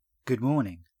Good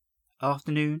morning,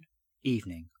 afternoon,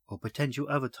 evening, or potential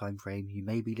other time frame you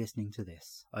may be listening to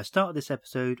this. I start this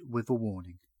episode with a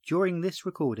warning. During this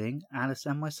recording, Alice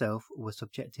and myself were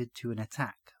subjected to an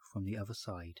attack from the other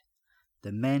side.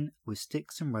 The men with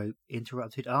sticks and rope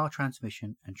interrupted our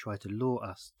transmission and tried to lure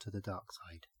us to the dark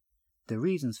side. The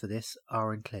reasons for this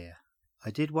are unclear.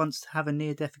 I did once have a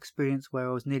near-death experience where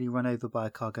I was nearly run over by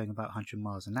a car going about 100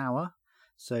 miles an hour,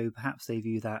 so perhaps they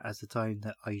view that as the time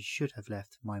that I should have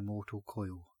left my mortal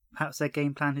coil. Perhaps their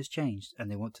game plan has changed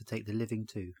and they want to take the living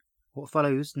too. What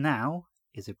follows now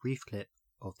is a brief clip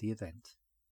of the event.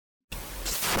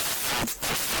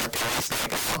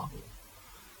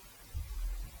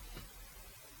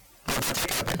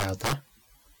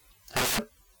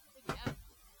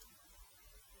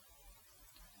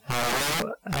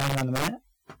 Hang on a minute.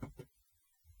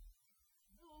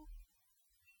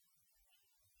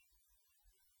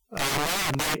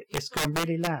 It's gone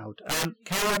really loud.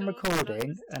 Carry on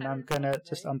recording, and I'm gonna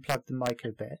just unplug the mic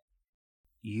a bit.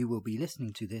 You will be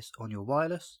listening to this on your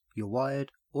wireless, your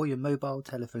wired, or your mobile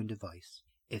telephone device.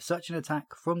 If such an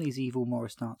attack from these evil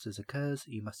Morris dancers occurs,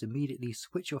 you must immediately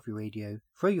switch off your radio,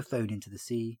 throw your phone into the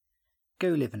sea, go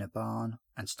live in a barn,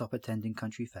 and stop attending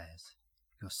country fairs.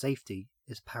 Your safety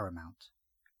is paramount.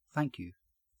 Thank you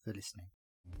for listening.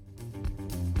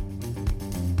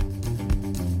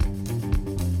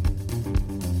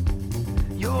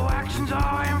 Your actions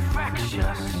are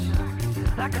infectious,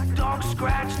 like a dog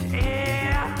scratched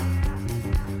ear.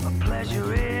 A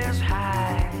pleasure is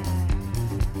high.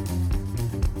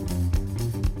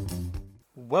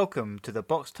 Welcome to the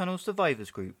Box Tunnel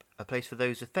Survivors Group, a place for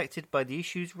those affected by the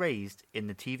issues raised in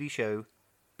the TV show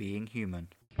Being Human.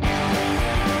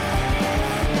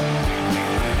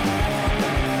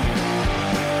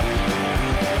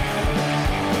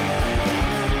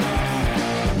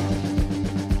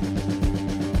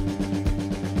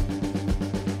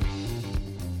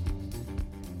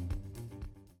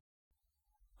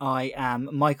 I am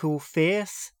Michael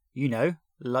Fierce, you know,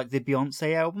 like the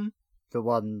Beyonce album, the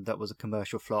one that was a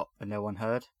commercial flop and no one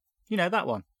heard. You know, that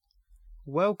one.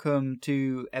 Welcome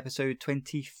to episode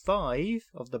 25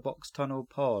 of the Box Tunnel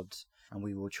Pod, and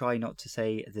we will try not to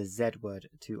say the Z word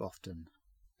too often.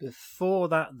 Before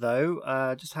that though,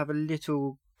 just have a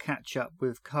little catch up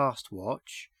with Cast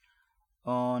Watch.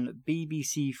 On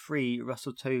BBC Three,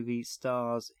 Russell Tovey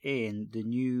stars in the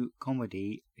new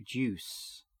comedy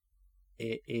Juice.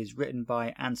 It is written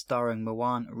by and starring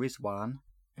Mawaan Rizwan.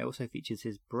 It also features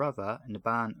his brother,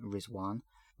 Naban Rizwan.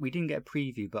 We didn't get a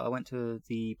preview, but I went to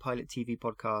the Pilot TV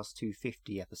Podcast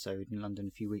 250 episode in London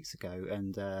a few weeks ago,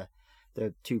 and the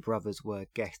two brothers were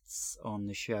guests on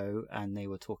the show, and they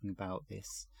were talking about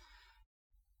this.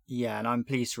 Yeah, and I'm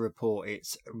pleased to report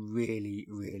it's really,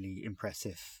 really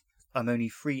impressive. I'm only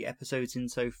 3 episodes in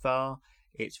so far.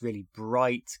 It's really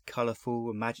bright,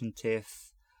 colourful, imaginative,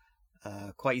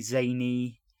 quite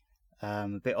zany, a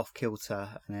bit off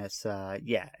kilter, and it's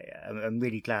I'm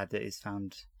really glad that it's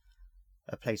found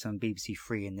a place on BBC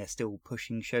Three, and they're still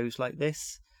pushing shows like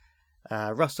this.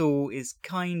 Russell is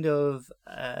kind of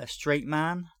a straight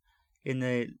man in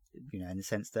the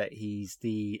sense that he's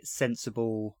the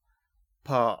sensible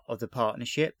part of the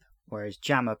partnership, whereas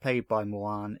Jammer, played by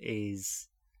Mawaan, he's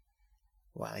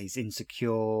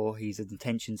insecure, he's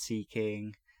attention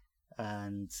seeking,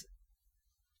 and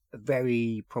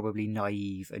very probably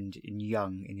naive and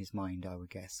young in his mind, I would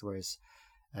guess. Whereas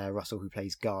Russell, who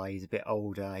plays Guy, is a bit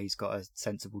older, he's got a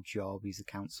sensible job, he's a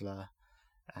counsellor,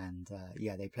 and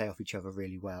they play off each other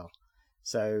really well.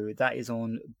 So that is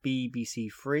on BBC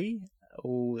Three,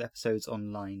 all episodes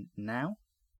online now.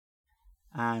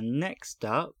 And next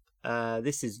up,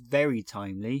 this is very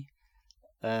timely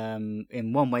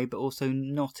in one way, but also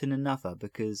not in another,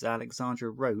 because Alexandra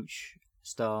Roach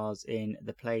stars in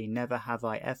the play Never Have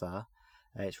I Ever.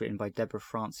 It's written by Deborah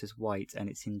Frances White, and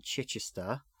it's in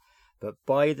Chichester. But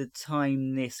by the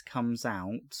time this comes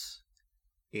out,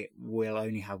 it will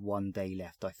only have 1 day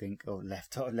left, I think, or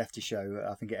left to show.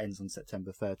 I think it ends on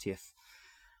September 30th.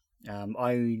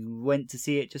 I went to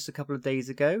see it just a couple of days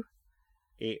ago.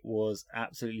 It was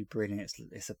absolutely brilliant.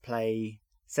 It's a play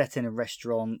set in a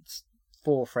restaurant,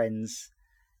 4 friends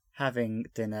having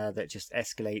dinner that just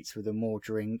escalates with more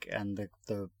drink and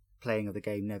the playing of the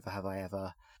game Never Have I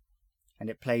Ever. And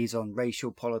it plays on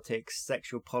racial politics,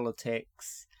 sexual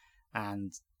politics,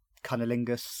 and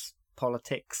cunnilingus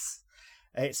politics.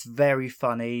 It's very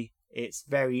funny. It's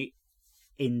very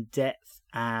in-depth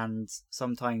and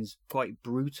sometimes quite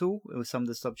brutal with some of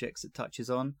the subjects it touches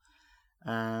on.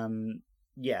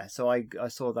 So I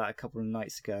saw that a couple of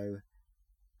nights ago,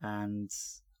 and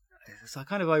it's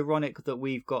kind of ironic that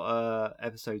we've got a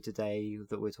episode today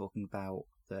that we're talking about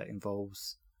that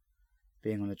involves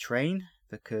being on a train,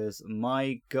 because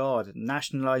my God,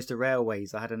 nationalised the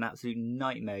railways. I had an absolute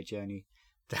nightmare journey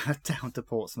down to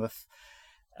Portsmouth.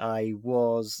 I'm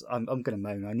going to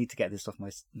moan. I need to get this off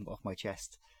my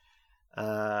chest.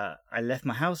 I left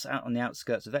my house out on the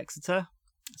outskirts of Exeter,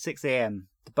 6 a.m.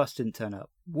 The bus didn't turn up.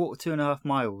 Walked 2.5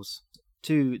 miles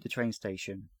to the train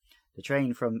station. The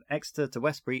train from Exeter to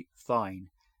Westbury, fine.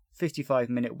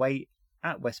 55-minute wait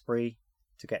at Westbury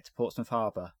to get to Portsmouth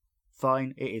Harbour.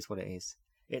 Fine, it is what it is.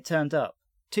 It turned up.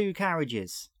 Two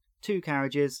carriages,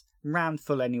 rammed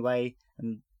full anyway,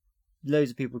 and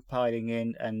loads of people piling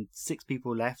in, and 6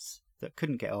 people left that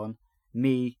couldn't get on,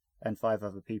 me and 5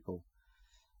 other people.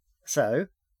 So,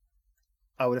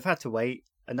 I would have had to wait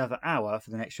another hour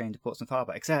for the next train to Portsmouth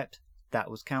Harbour, except that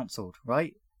was cancelled,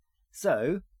 right?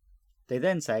 So, they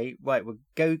then say, right, we'll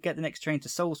go get the next train to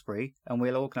Salisbury, and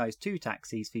we'll organise 2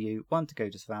 taxis for you, one to go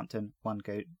to Southampton, one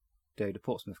go to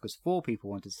Portsmouth, because 4 people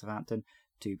wanted Southampton,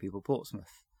 2 people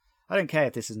Portsmouth. I don't care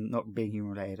if this is not being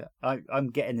human related. I'm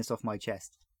getting this off my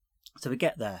chest. So we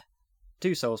get there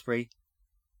to Salisbury,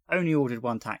 only ordered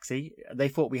 1 taxi. They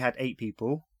thought we had 8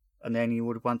 people, and they only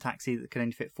ordered 1 taxi that could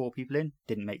only fit 4 people in.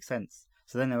 Didn't make sense.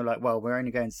 So then they were like, well, we're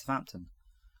only going to Southampton.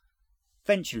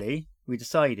 Eventually, we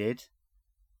decided,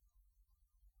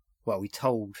 well, we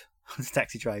told the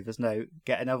taxi drivers, no,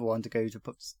 get another one to go to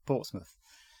Portsmouth.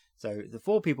 So the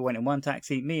 4 people went in 1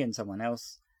 taxi, me and someone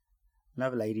else.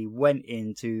 Another lady went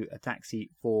into a taxi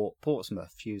for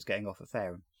Portsmouth. She was getting off at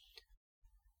Fareham.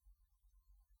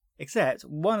 Except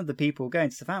one of the people going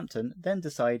to Southampton then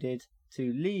decided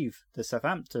to leave the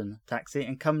Southampton taxi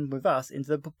and come with us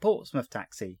into the Portsmouth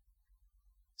taxi.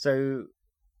 So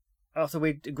after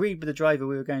we'd agreed with the driver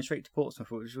we were going straight to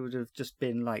Portsmouth, which would have just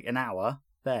been like an hour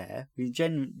there, we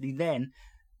genuinely then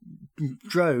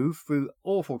drove through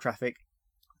awful traffic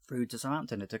through to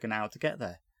Southampton. It took an hour to get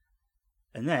there.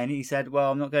 And then he said,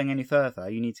 well, I'm not going any further.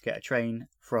 You need to get a train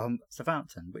from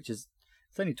Southampton, which is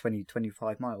it's only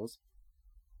 20-25 miles.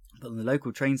 But on the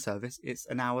local train service, it's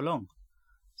an hour long.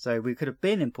 So we could have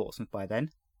been in Portsmouth by then,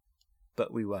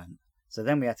 but we weren't. So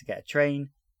then we had to get a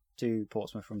train to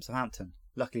Portsmouth from Southampton.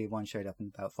 Luckily, one showed up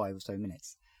in about 5 or so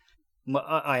minutes.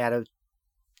 I had a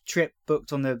trip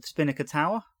booked on the Spinnaker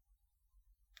Tower.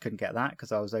 Couldn't get that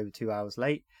because I was over 2 hours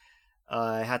late.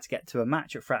 I had to get to a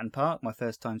match at Fratton Park, my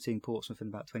first time seeing Portsmouth in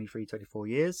about 23-24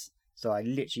 years. So I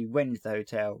literally went into the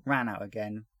hotel, ran out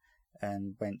again,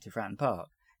 and went to Fratton Park.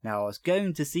 Now, I was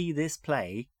going to see this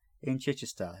play in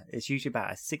Chichester. It's usually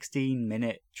about a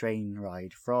 16-minute train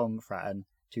ride from Fratton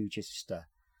to Chichester.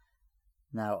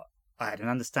 Now, I had an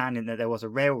understanding that there was a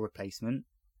rail replacement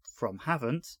from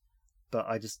Havant, but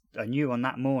I knew on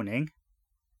that morning,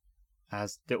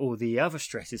 as all the other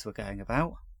stresses were going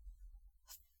about,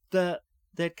 that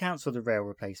they'd cancelled the rail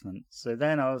replacement. So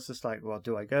then I was just like, well,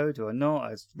 do I go? Do I not?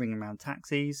 I was ringing around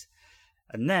taxis.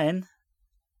 And then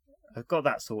I got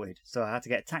that sorted. So I had to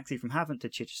get a taxi from Havant to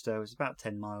Chichester. It was about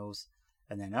 10 miles.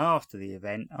 And then after the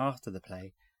event, after the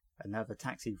play, another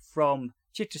taxi from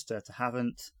Chichester to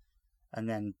Havant. And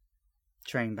then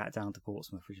train back down to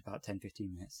Portsmouth, which is about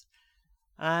 10-15 minutes.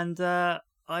 And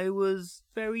I was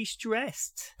very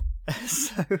stressed.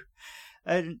 So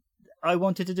I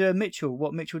wanted to do a Mitchell,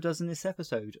 what Mitchell does in this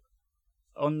episode,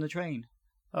 on the train.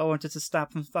 I wanted to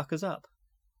stab some fuckers up.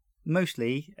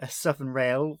 Mostly a Southern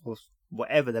Rail, or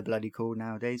whatever they're bloody called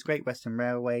nowadays, Great Western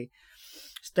Railway,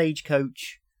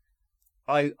 Stagecoach.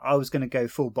 I was going to go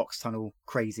full box tunnel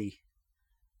crazy.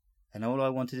 And all I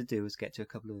wanted to do was get to a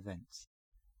couple of events.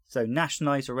 So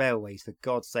nationalise the railways, for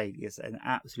God's sake, is an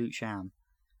absolute sham.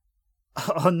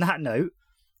 On that note,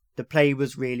 the play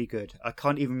was really good. I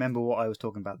can't even remember what I was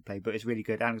talking about the play, but it's really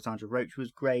good. Alexandra Roach was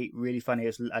great, really funny,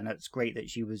 and it's great that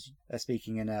she was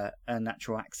speaking in a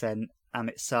natural accent.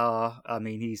 Amit Sarr, I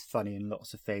mean, he's funny in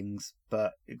lots of things,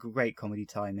 but great comedy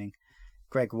timing.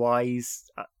 Greg Wise,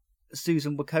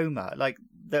 Susan Wokoma, like,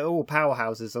 they're all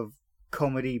powerhouses of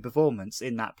comedy performance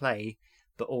in that play,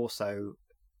 but also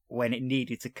when it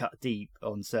needed to cut deep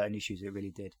on certain issues, it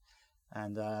really did.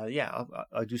 And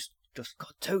I just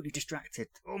got totally distracted.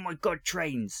 Oh my God,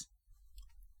 trains!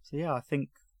 So yeah, I think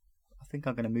I'm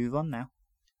going to move on now.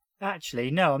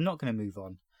 Actually, no, I'm not going to move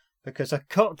on, because I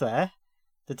got there.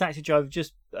 The taxi driver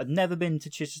I'd never been to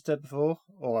Chichester before,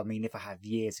 or I mean, if I had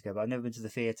years ago, but I'd never been to the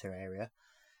theatre area.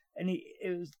 And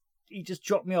he just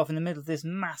dropped me off in the middle of this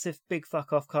massive big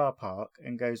fuck off car park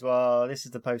and goes, well, this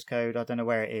is the postcode, I don't know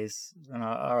where it is. And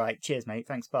all right, cheers mate,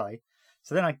 thanks, bye.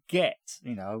 So then I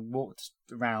walked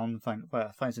around,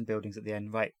 find some buildings at the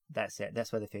end. Right, that's it.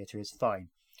 That's where the theatre is. Fine.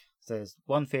 So there's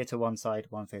one theatre one side,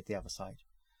 one theatre the other side.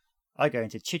 I go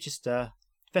into Chichester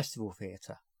Festival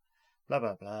Theatre.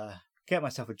 blah, blah, blah. Get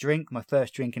myself a drink, my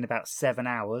first drink in about 7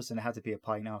 hours, and it had to be a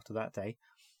pint after that day.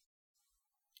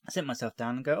 I sit myself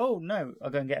down and go, oh no, I'll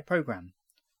go and get a program.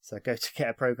 So I go to get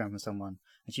a program from someone,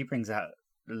 and she brings out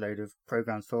a load of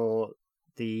programs for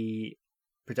the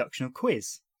production of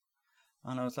Quiz.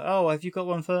 And I was like, oh, have you got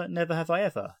one for Never Have I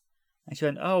Ever? And she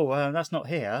went, oh, that's not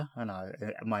here. And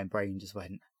my brain just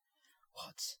went,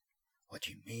 what? What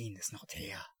do you mean it's not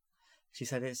here? She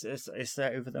said, it's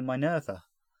over the Minerva.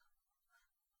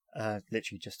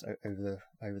 Literally just over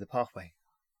the pathway.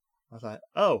 I was like,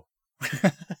 oh.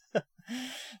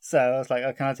 So I was like,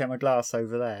 oh, can I take my glass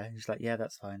over there? She's like, yeah,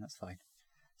 that's fine.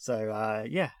 So,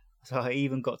 so I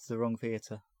even got to the wrong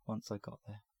theatre once I got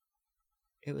there.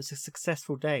 It was a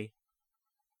successful day.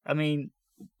 I mean,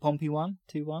 Pompey won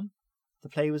 2-1. The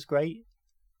play was great.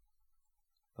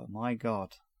 But my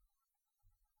God.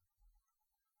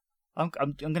 I'm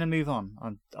going to move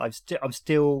on. I'm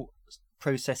still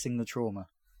processing the trauma.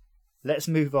 Let's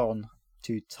move on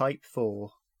to Type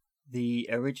 4. The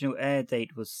original air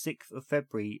date was 6th of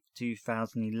February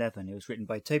 2011. It was written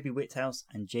by Toby Whithouse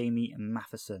and Jamie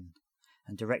Matheson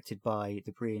and directed by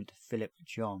the brilliant Philip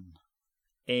John.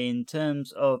 In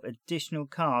terms of additional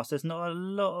cast, there's not a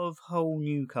lot of whole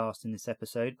new cast in this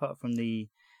episode, apart from the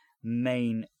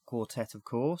main quartet, of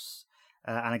course.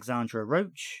 Alexandra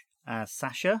Roach as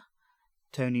Sasha,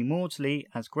 Tony Maudsley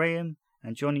as Graham,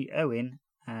 and Johnny Owen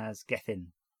as Gethin.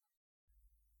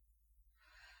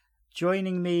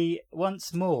 Joining me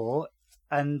once more,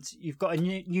 and you've got a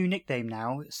new nickname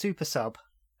now, Super Sub,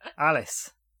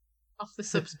 Alice. Off the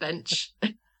subs bench.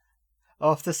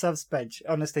 Off the subs bench.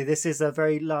 Honestly, this is a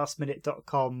very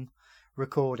lastminute.com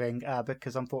recording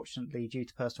because unfortunately, due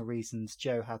to personal reasons,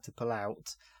 Joe had to pull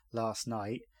out last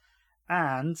night.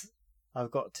 And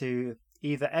I've got to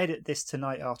either edit this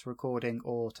tonight after recording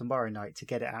or tomorrow night to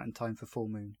get it out in time for full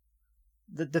moon.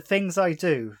 The things I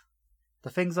do. The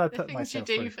things I put myself through. The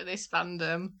things you do for this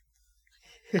fandom.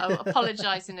 I'll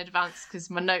apologise in advance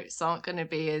because my notes aren't going to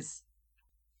be as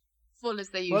full as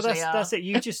they usually are. That's it.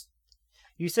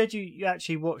 You said you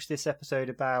actually watched this episode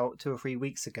about 2 or 3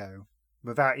 weeks ago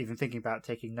without even thinking about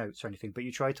taking notes or anything, but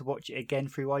you tried to watch it again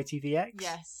through ITVX?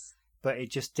 Yes. But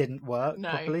it just didn't work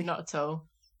properly? No, not at all.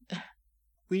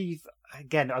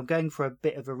 I'm going for a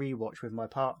bit of a rewatch with my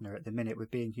partner at the minute with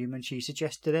Being Human. She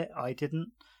suggested it. I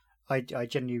didn't. I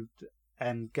genuinely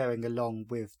am going along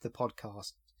with the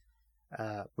podcast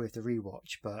with the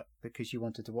rewatch, but because you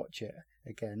wanted to watch it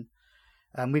again.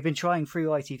 We've been trying through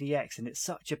ITVX and it's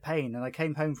such a pain. And I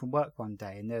came home from work one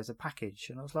day and there was a package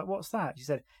and I was like, what's that? She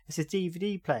said, it's a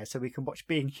DVD player so we can watch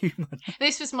Being Human.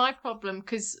 This was my problem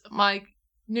because my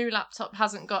new laptop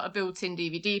hasn't got a built-in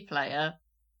DVD player.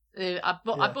 I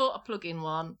bought a plug-in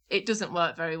one. It doesn't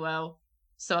work very well.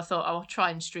 So I thought I'll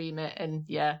try and stream it and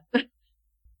yeah.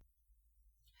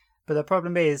 But the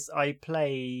problem is I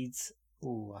played,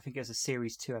 I think it was a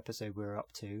Series 2 episode we were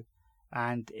up to,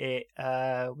 and it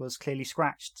was clearly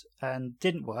scratched and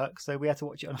didn't work, so we had to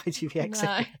watch it on ITVX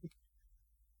again.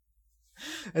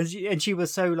 And she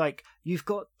was so like,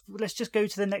 let's just go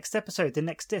to the next episode, the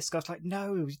next disc. I was like,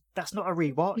 no, that's not a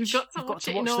rewatch. You've got to watch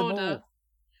it in order.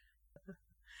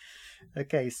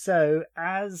 Okay, so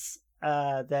as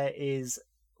there is,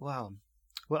 well,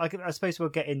 I suppose we'll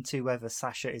get into whether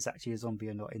Sasha is actually a zombie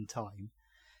or not in time.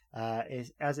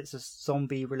 As it's a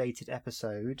zombie-related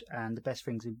episode, and the best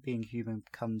things in Being Human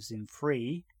comes in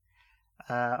 3,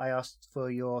 I asked for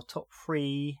your top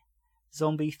 3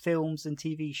 zombie films and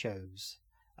TV shows.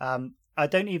 I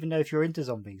don't even know if you're into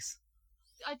zombies.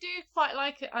 I do quite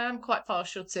like it. I am quite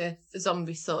partial to the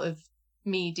zombie sort of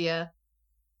media.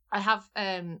 I have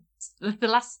the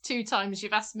last 2 times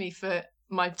you've asked me for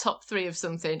my top 3 of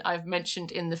something, I've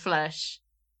mentioned In the Flesh.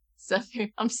 So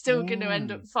I'm still going to end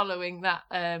up following that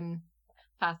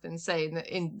path and saying that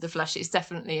In the Flesh is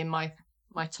definitely in my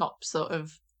top sort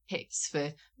of picks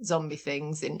for zombie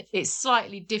things. And it's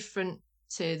slightly different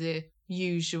to the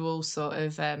usual sort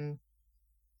of, the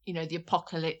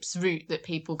apocalypse route that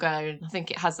people go. And I think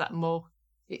it has that more,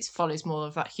 it follows more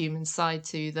of that human side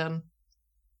to them.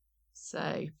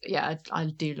 So, yeah, I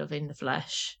do love In the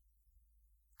Flesh.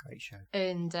 Great show.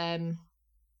 And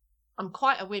I'm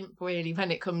quite a wimp, really, when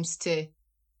it comes to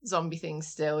zombie things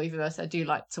still, even though I do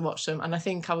like to watch them. And I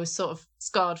think I was sort of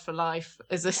scarred for life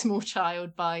as a small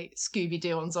child by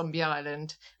Scooby-Doo on Zombie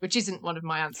Island, which isn't one of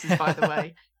my answers, by the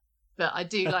way. But I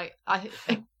do like...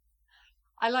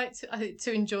 I like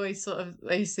to enjoy sort of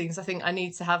those things. I think I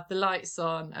need to have the lights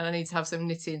on and I need to have some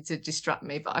knitting to distract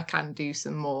me, but I can do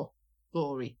some more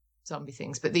gory zombie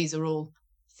things. But these are all,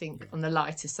 I think, on the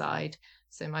lighter side.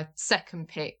 So my second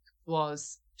pick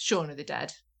was Shaun of the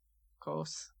Dead, of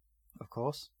course. Of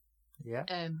course.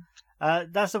 Yeah.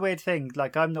 That's a weird thing.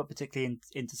 Like, I'm not particularly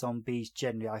into zombies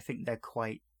generally. I think they're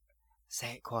quite,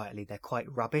 say it quietly, they're quite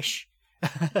rubbish.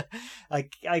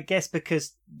 I guess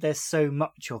because there's so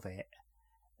much of it.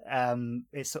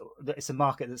 It's a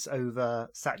market that's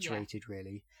oversaturated,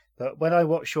 really. But when I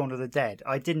watched Shaun of the Dead,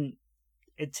 I didn't,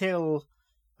 until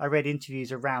I read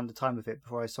interviews around the time of it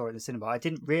before I saw it in the cinema, I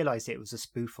didn't realise it was a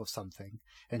spoof of something,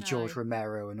 and No. George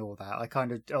Romero and all that. I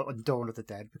kind of on Dawn of the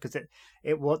Dead, because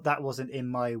that wasn't in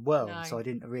my world, No. so I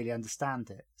didn't really understand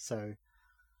it. So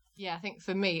Yeah, I think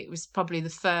for me, it was probably the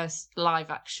first live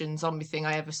action zombie thing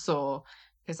I ever saw,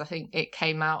 because I think it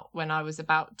came out when I was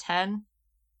about 10,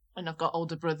 and I've got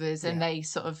older brothers, and Yeah. they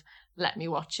sort of let me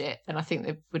watch it. And I think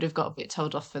they would have got a bit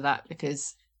told off for that,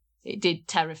 because it did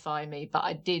terrify me, but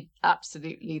I did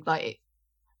absolutely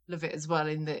love it as well.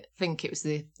 I think it was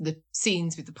the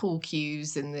scenes with the pool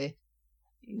cues and the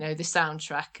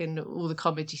soundtrack and all the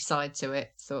comedy side to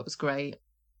it. So it was great.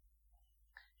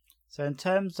 So in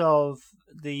terms of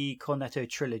the Cornetto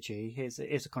trilogy, here's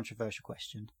a controversial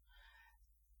question.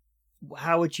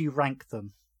 How would you rank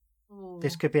them?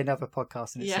 This could be another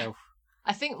podcast in itself.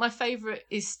 I think my favourite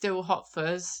is still Hot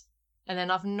Fuzz, and then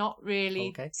I've not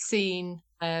really seen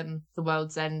The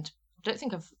World's End. I don't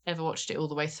think I've ever watched it all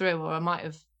the way through, or I might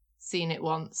have seen it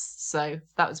once. So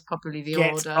that was probably the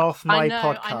order. Get off my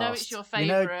podcast. I know it's your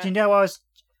favourite. Do you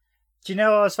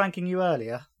know I was thanking you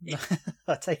earlier?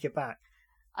 I take it back.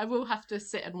 I will have to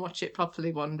sit and watch it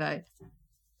properly one day.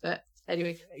 But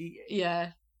anyway,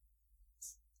 yeah.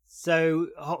 So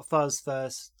Hot Fuzz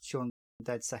first, Shaun of the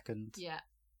Dead second. Yeah.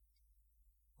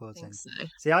 World's End. So.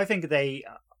 See, I think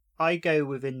I go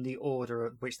within the order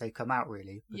at which they come out,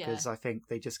 really, because I think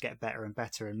they just get better and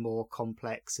better and more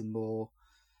complex and more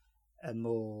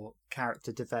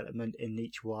character development in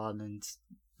each one, and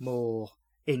more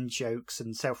in jokes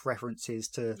and self-references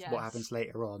to what happens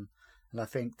later on. And I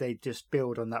think they just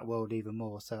build on that world even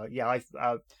more. So yeah,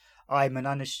 I'm an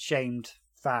unashamed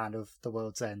fan of The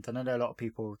World's End, and I know a lot of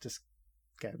people just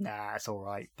go, nah, it's all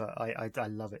right, but I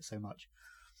love it so much.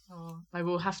 Oh, I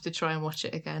will have to try and watch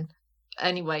it again.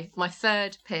 Anyway, my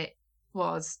third pick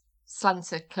was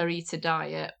Santa Clarita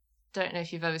Diet. Don't know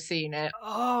if you've ever seen it.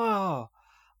 Oh,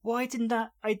 why didn't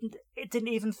I didn't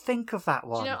even think of that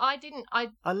one. Do you know, I didn't. I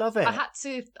love it.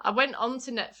 I went on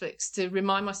to Netflix to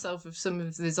remind myself of some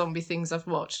of the zombie things I've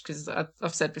watched, because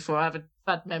I've said before I have a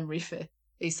bad memory for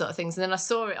these sort of things. And then I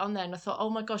saw it on there and I thought, oh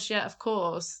my gosh, yeah, of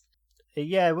course.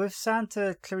 Yeah, with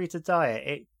Santa Clarita Diet,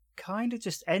 it kind of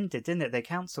just ended, didn't it? They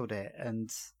cancelled it,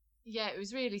 and yeah, it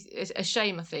was really a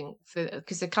shame, I think,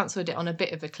 because they cancelled it on a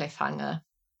bit of a cliffhanger.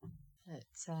 But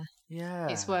yeah,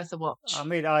 it's worth a watch. I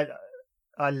mean, I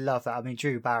love that. I mean,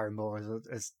 Drew Barrymore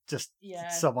is just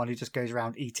someone who just goes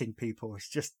around eating people. It's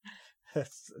just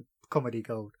comedy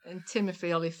gold. And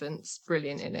Timothy Olyphant's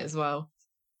brilliant in it as well.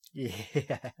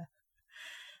 Yeah.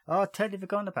 Oh, I'd totally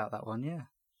forgotten about that one, yeah.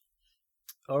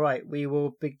 All right, we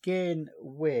will begin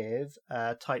with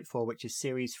Type 4, which is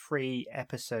Series 3,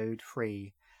 Episode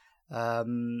 3.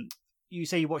 You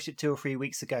say you watched it 2 or 3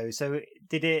 weeks ago, so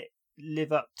did it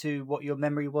live up to what your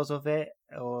memory was of it,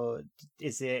 or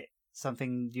is it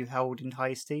something you held in high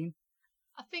esteem?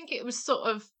 I think it was sort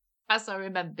of as I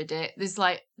remembered it. There's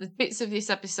like the bits of this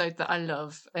episode that I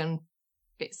love and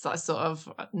bits that I sort of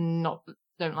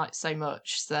don't like so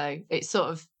much. So it sort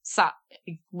of sat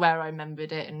where I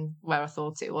remembered it and where I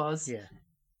thought it was.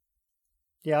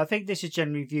 Yeah, I think this is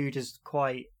generally viewed as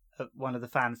quite one of the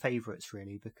fan favourites,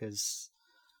 really, because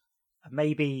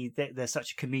maybe there's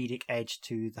such a comedic edge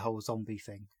to the whole zombie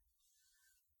thing.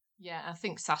 Yeah, I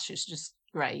think Sasha's just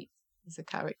great as a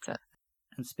character.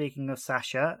 And speaking of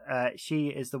Sasha, she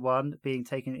is the one being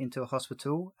taken into a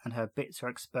hospital and her bits are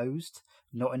exposed,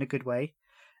 not in a good way.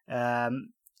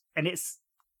 And it's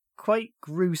quite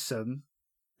gruesome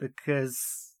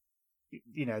because,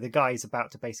 you know, the guy's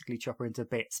about to basically chop her into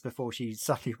bits before she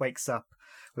suddenly wakes up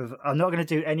with, I'm not going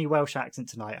to do any Welsh accent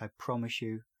tonight, I promise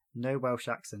you. No Welsh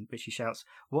accent, but she shouts,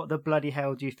 "What the bloody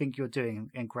hell do you think you're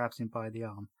doing?" and grabs him by the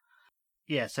arm.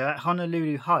 Yeah, so at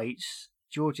Honolulu Heights,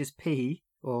 George's pee,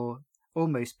 or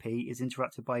almost pee, is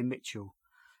interrupted by Mitchell,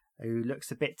 who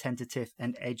looks a bit tentative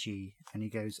and edgy, and he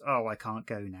goes, "Oh, I can't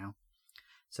go now."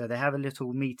 So they have a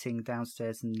little meeting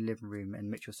downstairs in the living room, and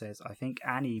Mitchell says, "I think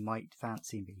Annie might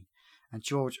fancy me." And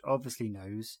George obviously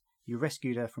knows. You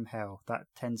rescued her from hell. That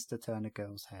tends to turn a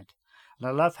girl's head. And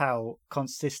I love how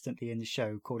consistently in the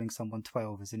show calling someone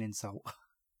 12 is an insult.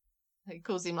 He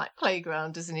calls him like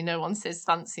playground, doesn't he? No one says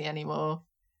fancy anymore.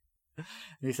 And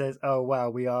he says, "Oh,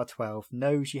 wow, we are 12.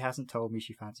 No, she hasn't told me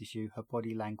she fancies you. Her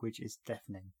body language is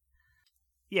deafening."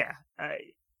 Yeah,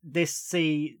 this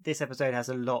episode has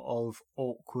a lot of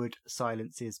awkward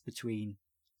silences between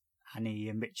Annie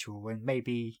and Mitchell, and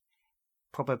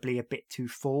probably a bit too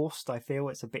forced. I feel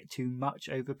it's a bit too much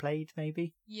overplayed,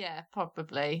 maybe. Yeah,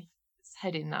 probably. It's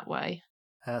heading that way.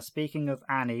 Speaking of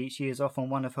Annie, she is off on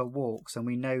one of her walks, and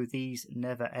we know these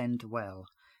never end well.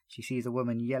 She sees a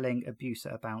woman yelling abuse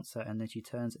at a bouncer, and then she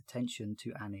turns attention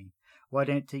to Annie. "Why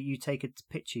don't you take a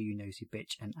picture, you nosy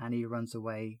bitch?" And Annie runs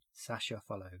away. Sasha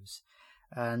follows.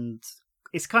 And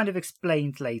it's kind of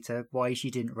explained later why she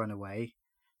didn't run away.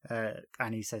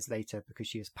 Annie says later because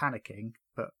she was panicking,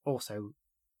 but also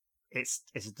it's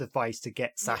a device to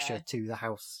get Sasha to the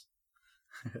house.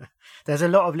 There's a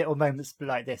lot of little moments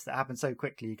like this that happen so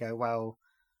quickly. You go, well,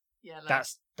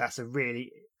 that's a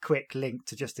really quick link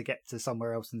to get to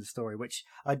somewhere else in the story, which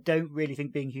I don't really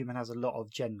think Being Human has a lot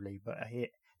of generally, but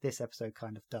this episode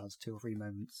kind of does. 2 or 3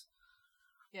 moments.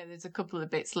 Yeah, there's a couple of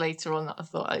bits later on that I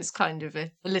thought it's kind of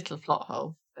a little plot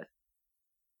hole. But...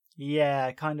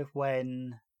 Yeah, kind of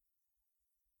when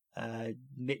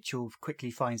Mitchell quickly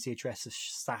finds the address of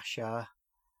Sasha,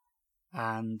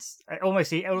 and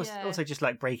also just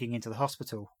like breaking into the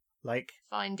hospital, like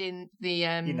finding the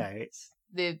it's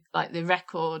the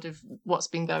record of what's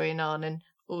been going on, and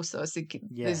also I was thinking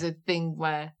there's a thing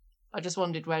where I just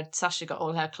wondered where Sasha got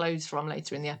all her clothes from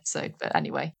later in the episode, but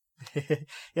anyway.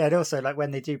 Yeah, and also like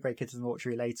when they do break into the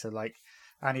mortuary later, like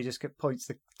Annie just points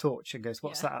the torch and goes,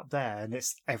 "What's that up there?" And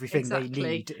it's everything they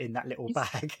need in that little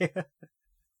bag.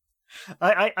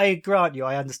 I grant you,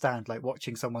 I understand, like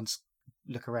watching someone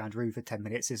look around room for 10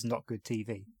 minutes is not good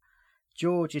TV.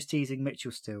 George is teasing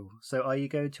Mitchell still. "So are you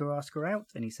going to ask her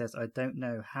out?" And he says, "I don't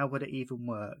know. How would it even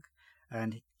work?"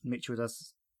 And Mitchell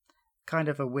does kind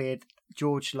of a weird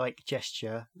George-like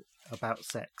gesture about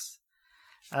sex.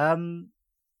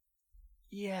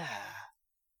 Yeah.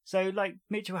 So, like,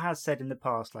 Mitchell has said in the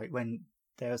past, like, when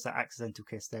there was that accidental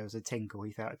kiss, there was a tinkle.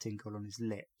 He felt a tinkle on his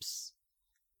lips.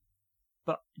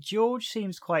 But George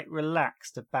seems quite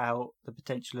relaxed about the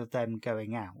potential of them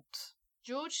going out.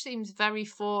 George seems very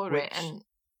for it, and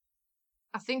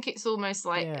I think it's almost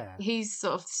like he's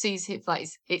sort of sees it like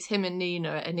it's him and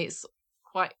Nina, and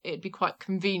it'd be quite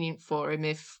convenient for him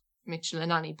if Mitchell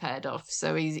and Annie paired off.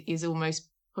 So he's almost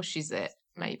pushes it,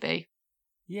 maybe.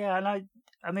 Yeah, and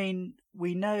I mean,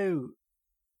 we know,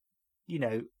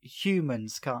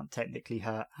 humans can't technically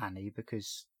hurt Annie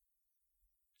because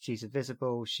she's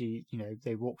invisible.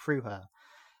 They walk through her.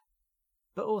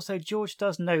 But also, George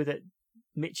does know that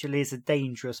Mitchell is a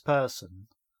dangerous person,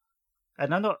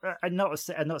 and I'm not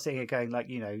sitting here going like,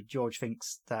 George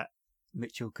thinks that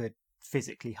Mitchell could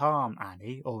physically harm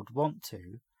Annie or would want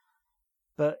to,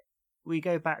 but we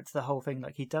go back to the whole thing,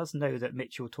 like he does know that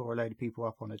Mitchell tore a load of people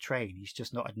up on a train. He's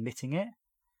just not admitting it.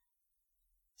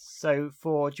 So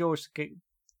for George,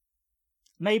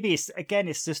 maybe it's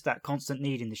just that constant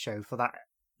need in the show for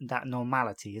that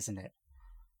normality, isn't it?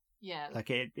 Yeah. Like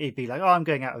it'd be like, "Oh, I'm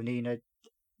going out with Nina,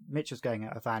 Mitchell's going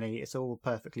out with Annie. It's all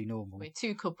perfectly normal." We're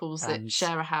 2 couples that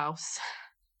share a house.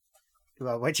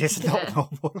 Well, which is not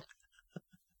normal.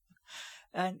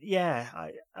 And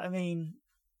I mean,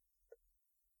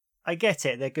 I get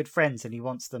it. They're good friends and he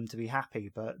wants them to be happy,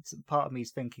 but part of me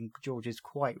is thinking George is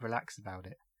quite relaxed about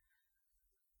it.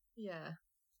 Yeah.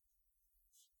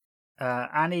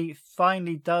 Annie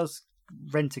finally does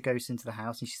rent a ghost into the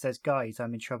house, and she says, "Guys,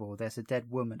 I'm in trouble. There's a dead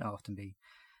woman after me."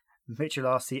 Mitchell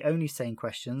asks the only sane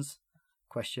question,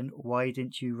 "Why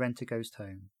didn't you rent a ghost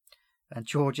home?" And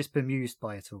George is bemused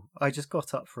by it all. "I just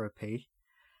got up for a pee."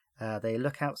 They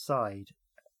look outside,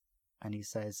 and he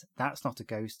says, "That's not a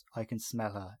ghost. I can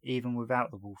smell her, even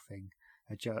without the wolfing."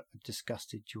 A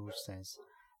disgusted George says,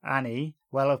 "Annie,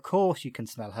 well, of course you can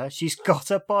smell her. She's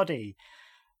got a body.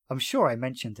 I'm sure I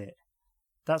mentioned it.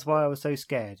 That's why I was so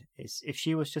scared. If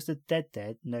she was just a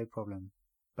dead, no problem.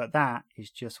 But that is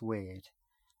just weird."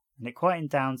 And it quietens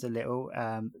down a little,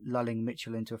 lulling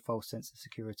Mitchell into a false sense of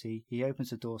security. He opens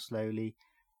the door slowly,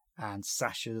 and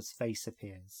Sasha's face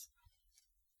appears.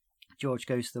 George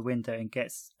goes to the window and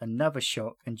gets another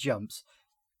shock and jumps.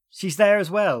 "She's there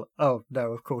as well." Oh,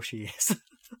 no, of course she is.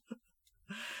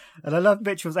 And I love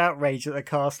Mitchell's outrage at the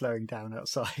car slowing down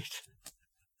outside.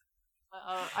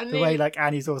 The way, like,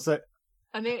 Annie's also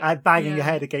banging her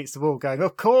head against the wall going,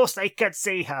 "Of course they could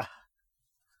see her."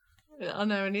 I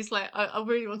know, and he's like, I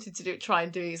really wanted to try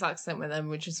and do his accent with them,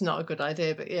 which is not a good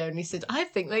idea, but and he said, "I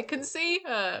think they can see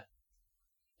her."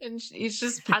 And he's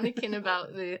just panicking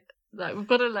about we've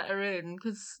got to let her in,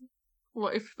 because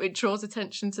what if it draws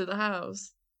attention to the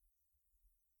house?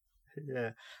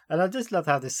 Yeah, and I just love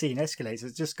how this scene escalates.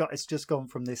 It's just gone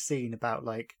from this scene about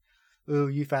like, "Oh,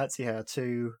 you fancy her,"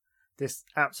 to this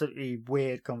absolutely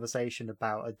weird conversation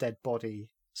about a dead body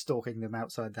stalking them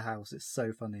outside the house. It's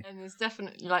so funny. And there's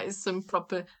definitely like some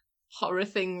proper horror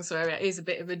things where it is a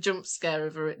bit of a jump scare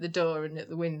of her at the door and at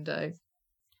the window.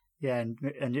 Yeah, and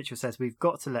Mitchell says, we've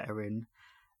got to let her in.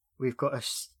 We've got a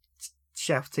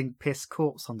shouting piss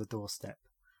corpse on the doorstep.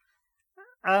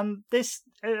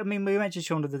 We mentioned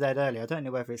Shaun of the Dead earlier. I don't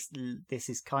know whether this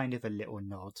is kind of a little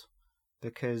nod,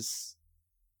 because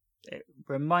it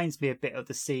reminds me a bit of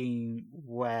the scene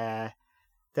where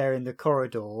they're in the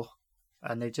corridor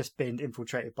and they've just been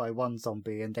infiltrated by one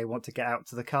zombie and they want to get out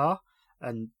to the car,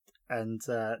 and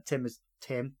Tim,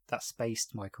 that's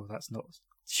spaced, Michael, that's not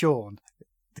Sean.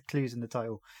 The clue's in the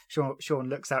title. Sean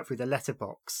looks out through the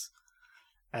letterbox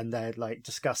and they're like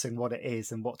discussing what it is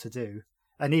and what to do.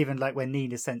 And even like when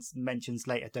Nina mentions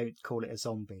later, don't call it a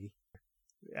zombie.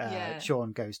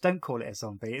 Sean goes, don't call it a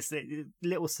zombie. It's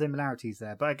little similarities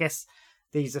there. But I guess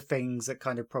these are things that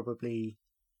kind of probably...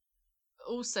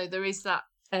 Also, there is that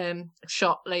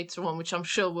shot later on, which I'm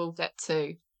sure we'll get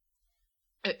to,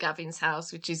 at Gavin's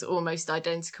house, which is almost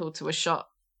identical to a shot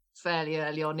fairly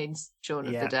early on in Shaun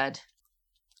of the Dead.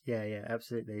 Yeah,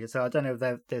 absolutely. So I don't know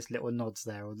if there's little nods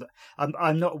there.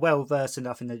 I'm not well versed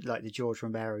enough in the George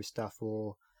Romero stuff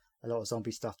or a lot of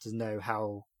zombie stuff to know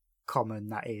how common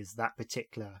that is, that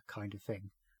particular kind of thing.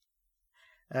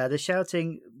 The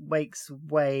shouting makes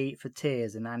way for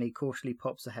tears, and Annie cautiously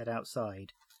pops her head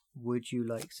outside. Would you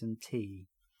like some tea?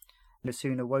 And is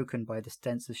soon awoken by the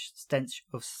stench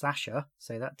of Sasha.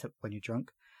 Say that when you're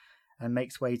drunk. And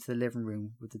makes way to the living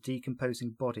room with the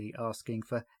decomposing body asking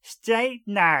for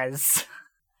straighteners.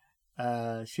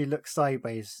 She looks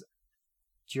sideways.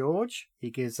 George? He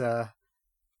gives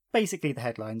basically the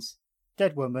headlines.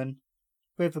 Dead woman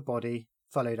with a body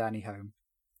followed Annie home.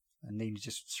 And Nina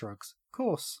just shrugs. Of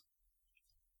course.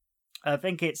 I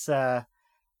think it's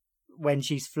when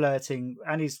she's flirting.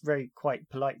 Annie's quite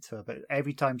polite to her, but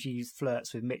every time she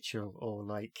flirts with Mitchell or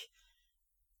like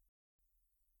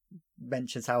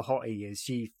mentions how hot he is,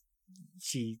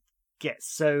 she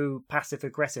gets so passive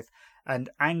aggressive and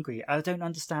angry. I don't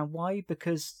understand why,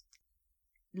 because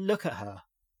look at her.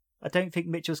 I don't think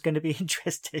Mitchell's going to be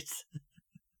interested.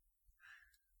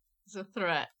 It's a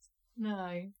threat.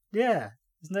 No. Yeah,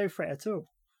 there's no threat at all.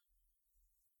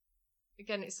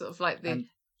 Again, it's sort of like the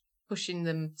pushing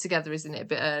them together, isn't it, a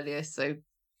bit earlier, so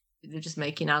they're just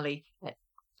making Annie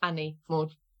more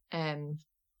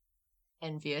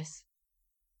envious.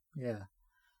 Yeah.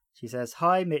 She says,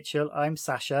 "Hi, Mitchell, I'm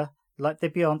Sasha. Like the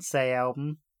Beyonce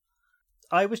album."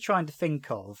 I was trying to think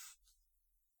of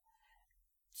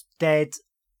dead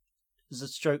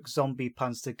stroke zombie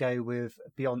puns to go with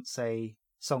Beyonce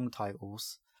song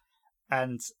titles.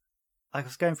 And I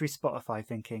was going through Spotify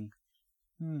thinking,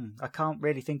 I can't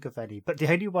really think of any. But the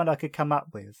only one I could come up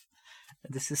with,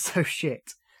 and this is so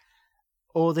shit,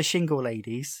 or the Shingle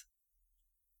Ladies.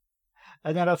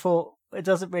 And then I thought, it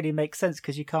doesn't really make sense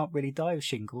because you can't really die of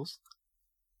shingles.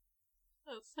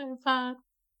 That's so bad.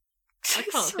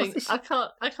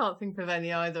 I can't think of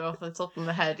any either off the top of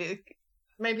my head.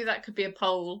 Maybe that could be a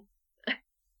poll.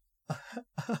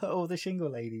 Or the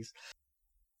Shingle Ladies.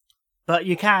 But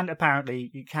you can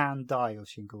die of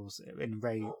shingles in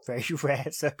very, very rare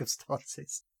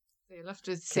circumstances. You'll have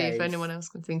to see if anyone else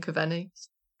can think of any.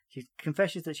 She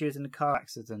confesses that she was in a car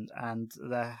accident and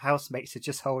the housemates are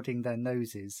just holding their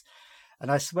noses.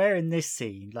 And I swear in this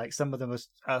scene, like some of them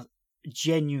are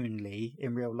genuinely,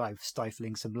 in real life,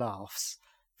 stifling some laughs.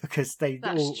 Because they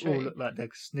all look like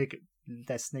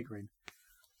they're sniggering.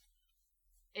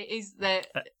 It is that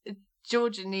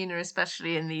George and Nina,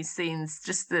 especially in these scenes,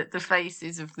 just the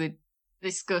faces of the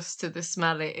disgust to the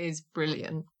smell, it is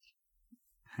brilliant.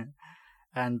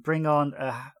 And bring on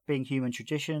a being human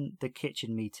tradition, the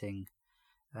kitchen meeting.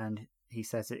 And he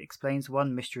says it explains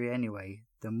one mystery anyway,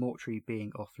 the mortuary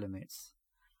being off limits.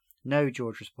 No,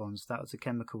 George responds, that was a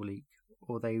chemical leak,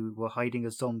 or they were hiding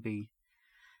a zombie.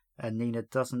 And Nina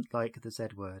doesn't like the Z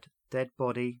word. Dead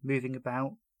body, moving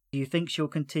about. Do you think she'll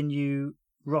continue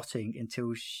rotting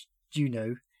until,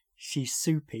 she's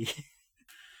soupy?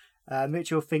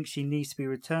 Mitchell thinks she needs to be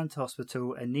returned to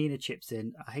hospital, and Nina chips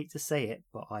in, I hate to say it,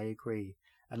 but I agree.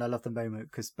 And I love the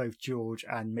moment because both George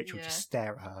and Mitchell just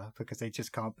stare at her because they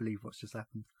just can't believe what's just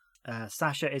happened.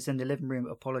 Sasha is in the living room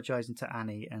apologising to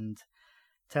Annie and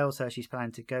tells her she's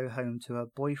planning to go home to her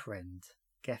boyfriend,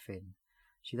 Geffin.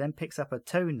 She then picks up a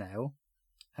toenail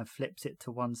and flips it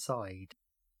to one side.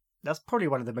 That's probably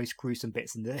one of the most gruesome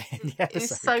bits in the episode.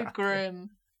 It's so grim.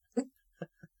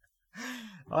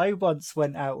 I once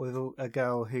went out with a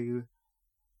girl who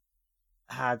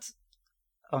had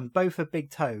on both her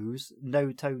big toes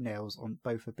no toenails on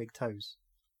both her big toes.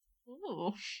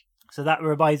 Ooh. So that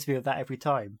reminds me of that every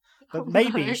time. But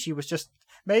maybe she was just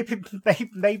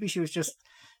maybe she was just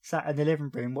sat in the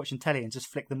living room watching telly and just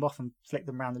flicked them off and flicked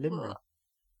them around the living room.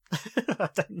 I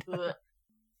don't know.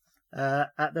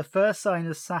 At the first sign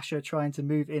of Sasha trying to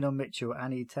move in on Mitchell,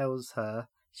 Annie tells her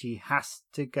she has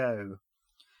to go.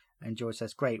 And George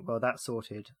says, great, well, that's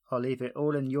sorted. I'll leave it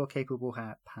all in your capable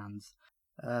hands.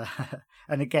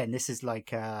 And again, this is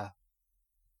like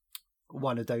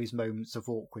one of those moments of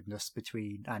awkwardness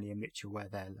between Annie and Mitchell where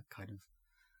they're kind of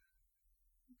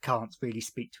can't really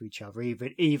speak to each other,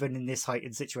 even in this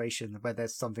heightened situation where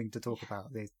there's something to talk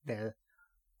about. They're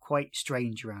quite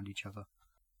strange around each other.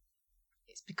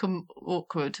 It's become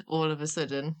awkward all of a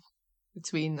sudden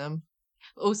between them.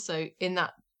 Also, in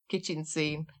that kitchen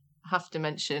scene, I have to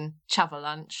mention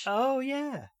Chavalanche. Oh,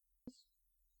 yeah.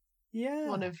 Yeah.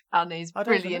 One of Annie's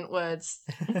brilliant words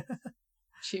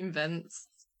she invents.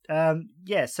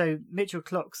 Yeah, so Mitchell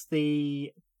clocks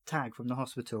the tag from the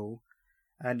hospital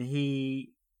and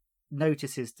he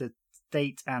notices the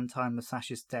date and time of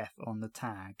Sasha's death on the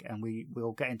tag, and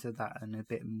we'll get into that in a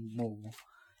bit more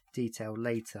detail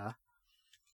later.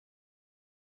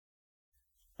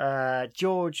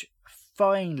 George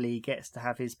finally gets to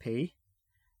have his pee,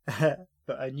 but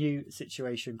a new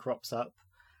situation crops up,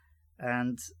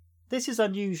 and this is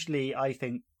unusually, I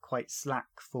think, quite slack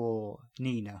for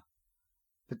Nina.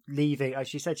 But leaving, as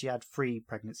she said, she had 3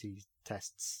 pregnancy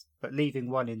tests, but leaving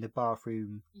one in the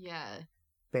bathroom. Yeah.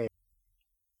 Bin.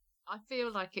 I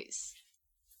feel like it's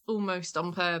almost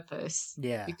on purpose.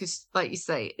 Yeah. Because, like you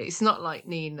say, it's not like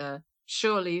Nina.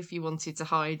 Surely, if you wanted to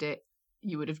hide it,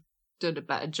 you would have done a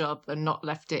better job and not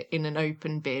left it in an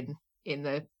open bin in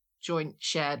the joint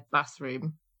shared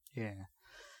bathroom. Yeah.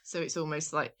 So it's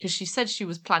almost like, because she said she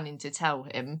was planning to tell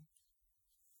him.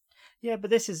 Yeah,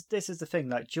 but this is the thing.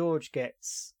 Like, George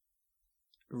gets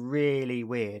really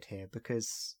weird here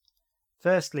because,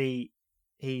 firstly,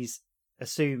 he's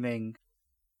assuming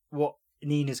what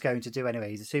Nina's going to do anyway.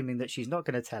 He's assuming that she's not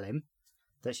going to tell him,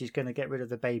 that she's going to get rid of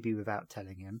the baby without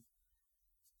telling him,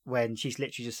 when she's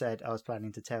literally just said, I was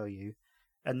planning to tell you.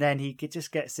 And then he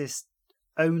just gets this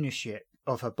ownership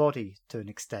of her body to an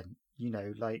extent,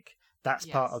 like, that's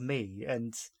part of me.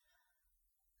 And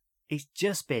he's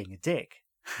just being a dick.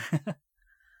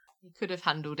 He could have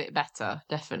handled it better,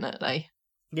 definitely.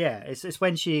 Yeah, it's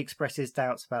when she expresses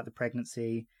doubts about the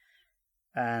pregnancy,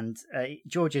 and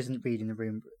George isn't reading the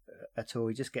room at all.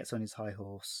 He just gets on his high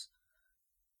horse.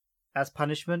 As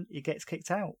punishment, he gets kicked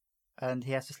out, and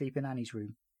he has to sleep in Annie's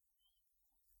room.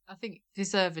 I think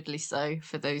deservedly so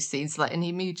for those scenes. And he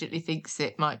immediately thinks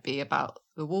it might be about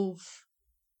the wolf,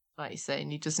 like you say,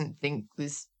 and he doesn't think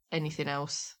there's anything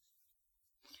else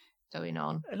going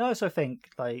on. And I also think,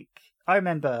 I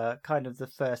remember kind of the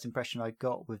first impression I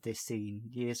got with this scene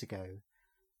years ago.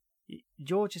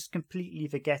 George is completely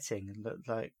forgetting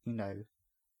that,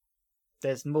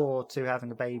 there's more to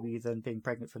having a baby than being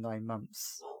pregnant for 9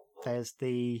 months. There's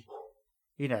the,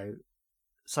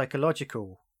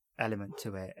 psychological element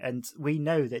to it. And we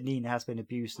know that Nina has been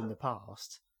abused in the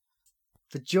past.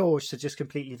 For George to just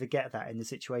completely forget that in the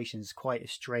situation is quite a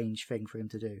strange thing for him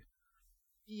to do.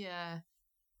 Yeah.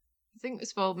 I think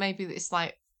as well, maybe it's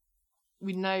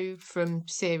we know from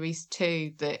series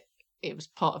 2 that it was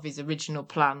part of his original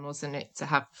plan, wasn't it, to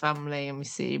have a family, and we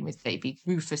see him with baby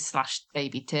Rufus /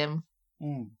 baby Tim.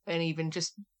 Mm. And even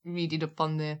just reading up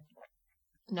on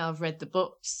now I've read the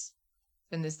books,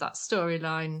 and there's that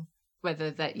storyline,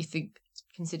 whether that you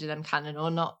consider them canon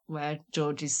or not, where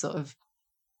George is sort of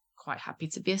quite happy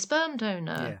to be a sperm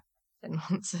donor. Yeah. And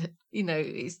wants it,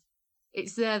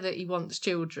 it's there that he wants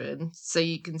children, so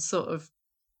you can sort of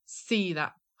see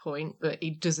that point, but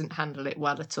he doesn't handle it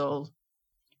well at all.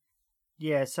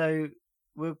 Yeah, so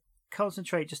we'll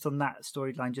concentrate just on that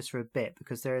storyline just for a bit,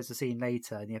 because there is a scene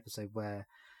later in the episode where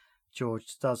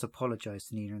George does apologise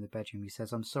to Nina in the bedroom. He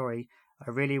says, I'm sorry, I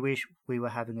really wish we were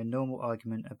having a normal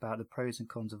argument about the pros and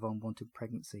cons of unwanted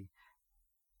pregnancy,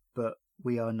 but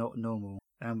we are not normal.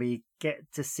 And we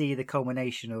get to see the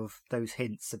culmination of those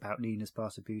hints about Nina's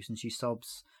past abuse, and she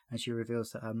sobs and she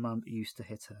reveals that her mum used to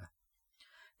hit her.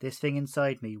 This thing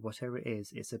inside me, whatever it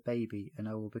is, it's a baby, and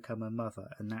I will become a mother,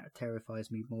 and that terrifies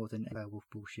me more than werewolf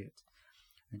bullshit.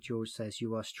 And George says,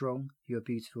 you are strong, you are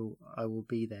beautiful, I will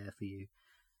be there for you.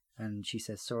 And she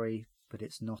says, sorry, but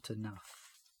it's not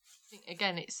enough. I think,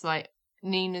 again, it's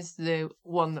Nina's the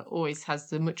one that always has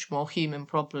the much more human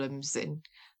problems in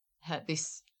her.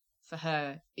 This, for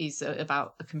her, is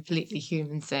about a completely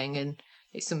human thing, and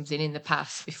it's something in the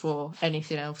past before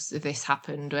anything else of this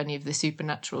happened, or any of the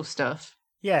supernatural stuff.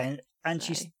 Yeah, and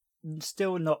she's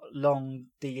still not long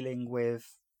dealing with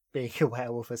being a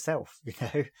werewolf herself,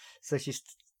 So she's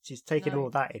she's taking No. all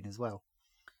that in as well.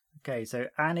 Okay, so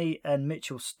Annie and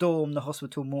Mitchell storm the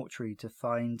hospital mortuary to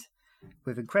find,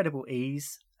 with incredible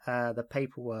ease, the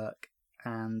paperwork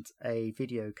and a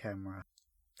video camera.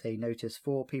 They notice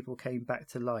 4 people came back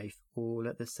to life all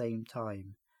at the same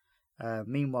time.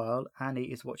 Meanwhile,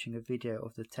 Annie is watching a video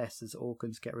of the tests as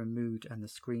organs get removed and the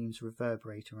screams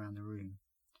reverberate around the room.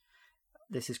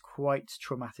 This is quite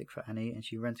traumatic for Annie, and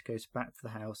she goes back to the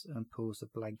house and pulls a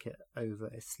blanket over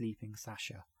a sleeping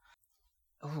Sasha.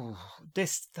 Oh,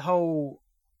 this whole...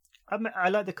 I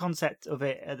like the concept of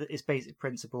it, its basic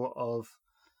principle of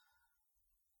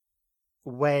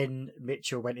when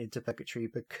Mitchell went into purgatory,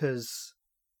 because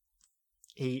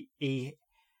he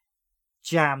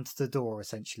jammed the door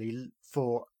essentially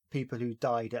for people who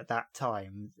died at that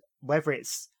time, whether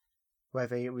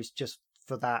it was just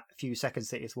for that few seconds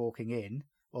that he's walking in,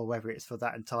 or whether it's for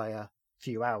that entire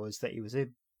few hours that he was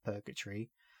in purgatory.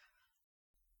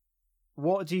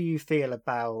 What do you feel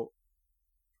about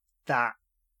that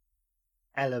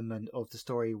element of the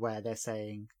story where they're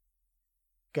saying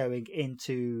going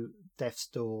into death's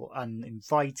door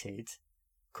uninvited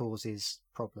causes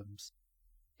problems?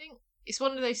 I think it's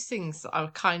one of those things that I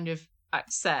kind of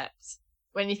accept.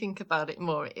 When you think about it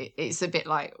more, it's a bit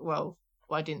like, well,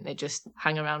 why didn't they just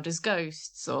hang around as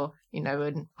ghosts, or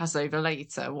and pass over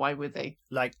later? Why would they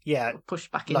push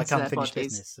back into their unfinished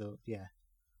bodies? business? Or,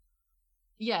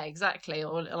 Yeah, exactly.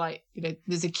 Or like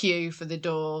there's a queue for the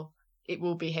door. It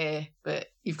will be here, but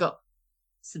you've got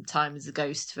some time as a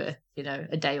ghost for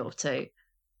a day or two.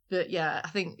 But yeah, I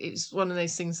think it's one of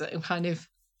those things that I'm kind of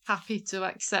happy to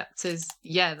accept as,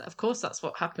 of course that's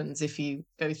what happens if you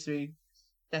go through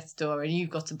death's door and you've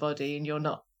got a body and you're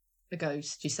not a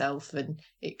ghost yourself, and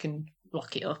it can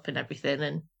lock it up and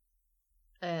everything.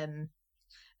 And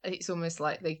it's almost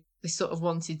like they sort of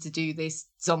wanted to do this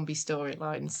zombie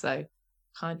storyline, so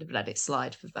kind of let it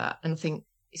slide for that. And I think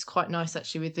it's quite nice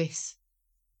actually with this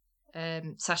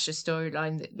Sasha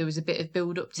storyline that there was a bit of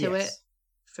build up to it.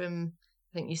 From,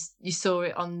 I think you saw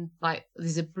it on, like,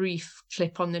 there's a brief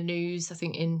clip on the news, I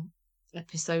think in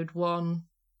episode 1,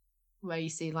 where you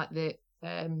see like the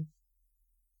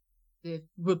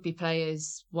rugby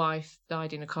player's wife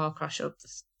died in a car crash, or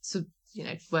so,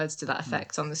 words to that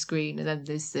effect on the screen. And then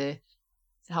there's the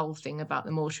whole thing about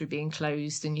the mortuary being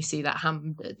closed, and you see that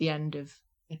hammered at the end of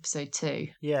episode 2.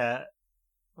 Yeah.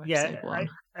 Or episode 1.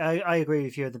 I agree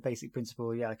with you on the basic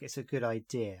principle. Yeah, like, it's a good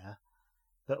idea,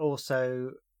 but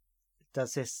also,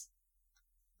 does this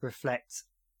reflect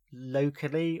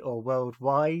locally or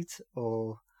worldwide,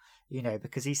 or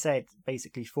because he said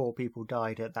basically 4 people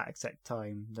died at that exact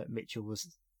time that Mitchell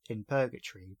was in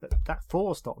purgatory, but that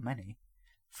 4's not many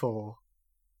for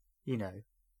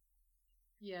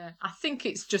Yeah, I think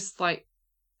it's just like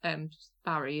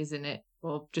Barry, isn't it?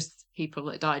 Or just people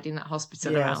that died in that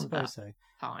hospital around that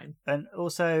time. And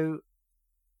also,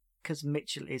 because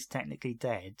Mitchell is technically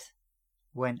dead,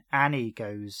 when Annie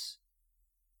goes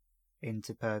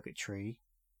into purgatory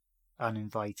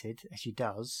uninvited, as she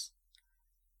does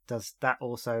that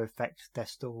also affect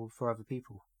death's door for other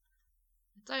people?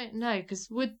 I don't know, because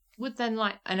would then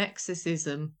like an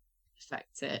exorcism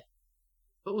affect it?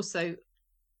 But also,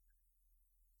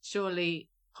 surely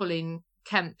pulling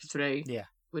Kemp through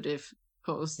would have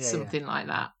caused something like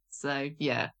that. So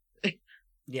yeah,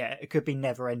 it could be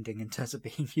never ending in terms of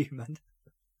being human.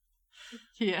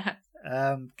 Yeah.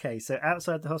 Okay, so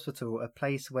outside the hospital, a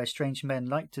place where strange men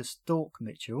like to stalk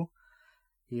Mitchell,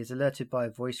 he is alerted by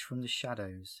a voice from the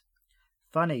shadows.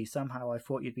 Funny, somehow I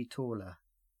thought you'd be taller.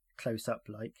 Close up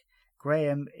like.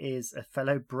 Graham is a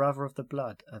fellow brother of the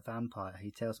blood, a vampire. He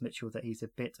tells Mitchell that he's a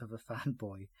bit of a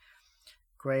fanboy.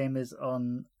 Graham is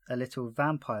on a little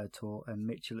vampire tour and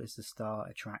Mitchell is the star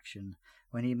attraction.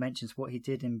 When he mentions what he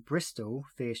did in Bristol,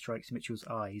 fear strikes Mitchell's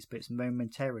eyes, but it's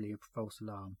momentarily a false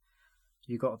alarm.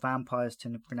 You got vampires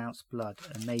to pronounce blood.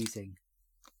 Amazing.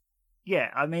 Yeah,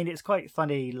 I mean, it's quite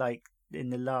funny, like, in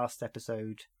the last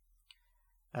episode,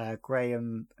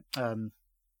 Graham... who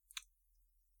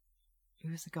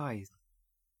was the guy?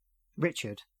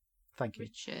 Richard. Thank you.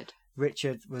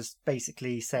 Richard was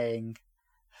basically saying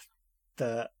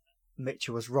that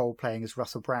Mitchell was role-playing as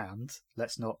Russell Brand.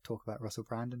 Let's not talk about Russell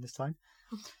Brand in this time.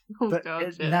 But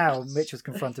now Mitchell's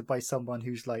confronted by someone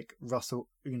who's like Russell,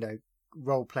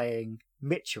 role-playing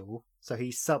Mitchell, so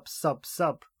he's sub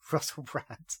Russell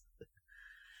Brand.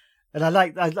 And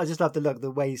I just love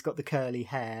the way he's got the curly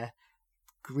hair,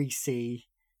 greasy,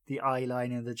 the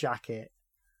eyeliner, the jacket.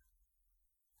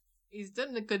 He's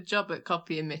done a good job at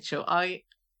copying Mitchell.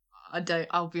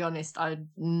 I'll be honest, I'm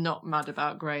not mad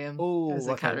about Graham as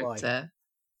a character.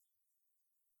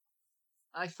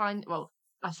 Why?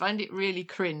 I find it really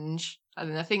cringe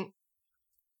And I think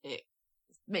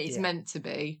it's meant to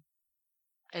be.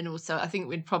 And also, I think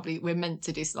we're meant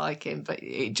to dislike him, but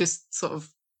it just sort of,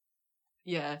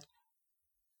 yeah.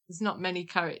 There's not many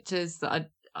characters that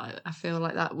I feel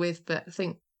like that with, but I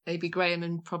think maybe Graham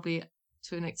and probably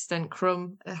to an extent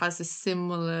Crumb has a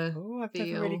similar I've feel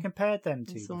never really compared them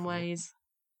to in some before. ways.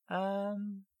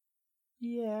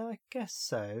 Yeah, I guess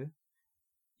so.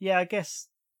 Yeah, I guess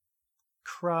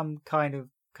Crumb kind of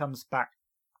comes back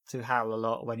to Hal a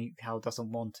lot when Hal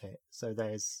doesn't want it. So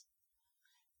there's,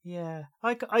 yeah,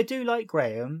 I do like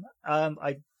Graham.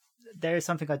 There is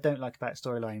something I don't like about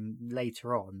storyline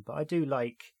later on, but I do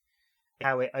like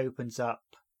how it opens up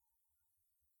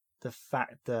the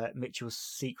fact that Mitchell's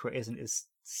secret isn't as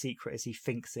secret as he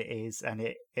thinks it is, and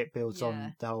it builds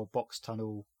on the whole box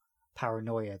tunnel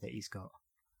paranoia that he's got.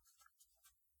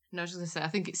 No, I was just going to say, I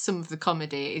think it's some of the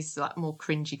comedy is like more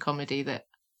cringy comedy that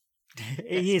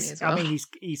he is. Well. I mean,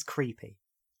 he's creepy.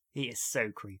 He is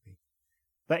so creepy,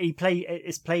 but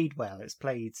it's played well. It's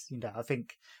played. I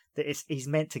think that he's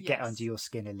meant to get under your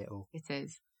skin a little. It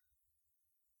is.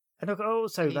 And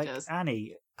also, and like does.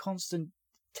 Annie, constant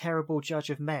terrible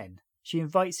judge of men. She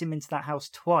invites him into that house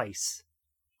twice.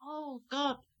 Oh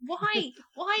God, why?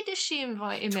 Why does she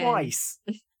invite him twice?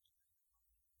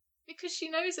 Because she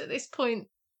knows at this point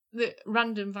that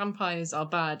random vampires are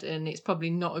bad, and it's probably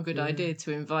not a good idea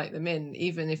to invite them in,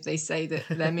 even if they say that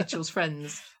they're Mitchell's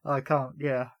friends. I can't.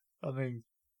 Yeah, I mean,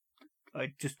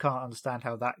 I just can't understand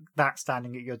how that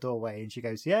standing at your doorway, and she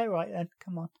goes, "Yeah, right then,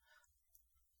 come on."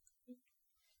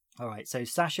 All right, so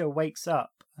Sasha wakes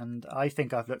up, and I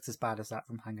think I've looked as bad as that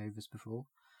from hangovers before.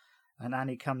 And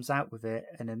Annie comes out with it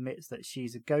and admits that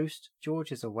she's a ghost,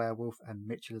 George is a werewolf, and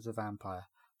Mitchell is a vampire.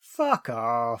 Fuck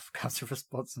off, comes a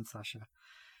response from Sasha.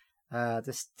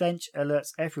 The stench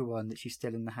alerts everyone that she's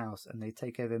still in the house, and they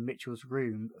take over Mitchell's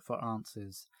room for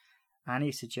answers.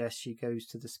 Annie suggests she goes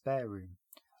to the spare room.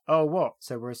 Oh, what?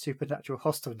 So we're a supernatural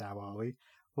hostel now, are we?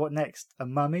 What next? A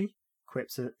mummy?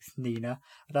 Quips Nina.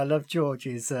 And I love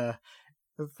George's the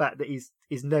fact that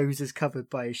his nose is covered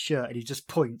by his shirt and he just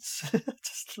points.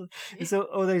 It's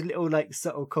all those little like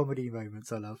subtle comedy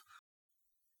moments I love.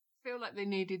 I feel like they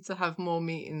needed to have more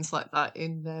meetings like that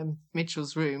in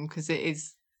Mitchell's room, because it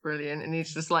is brilliant, and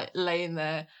he's just like laying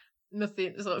there,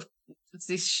 nothing, sort of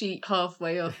this sheet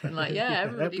halfway up, and like, yeah,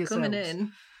 everybody coming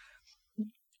in.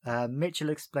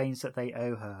 Mitchell explains that they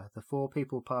owe her. The four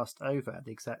people passed over at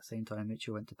the exact same time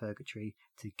Mitchell went to Purgatory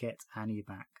to get Annie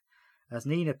back. As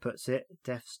Nina puts it,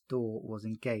 Death's door was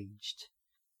engaged.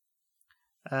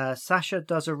 Sasha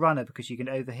does a runner because you can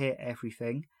overhear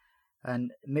everything,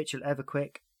 and Mitchell, ever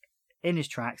quick, in his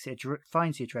tracks,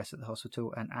 finds the address at the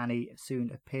hospital, and Annie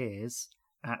soon appears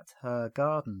at her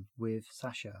garden with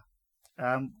Sasha.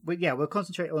 We'll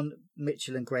concentrate on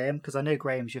Mitchell and Graham, because I know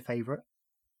Graham's your favourite.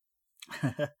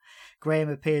 Graham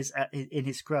appears in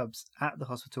his scrubs at the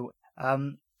hospital.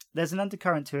 There's an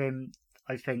undercurrent to him,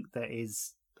 I think, that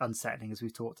is unsettling, as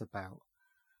we've talked about.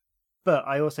 But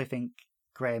I also think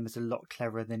Graham is a lot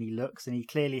cleverer than he looks, and he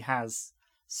clearly has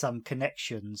some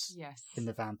connections in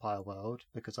the vampire world,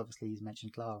 because obviously he's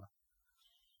mentioned Clara.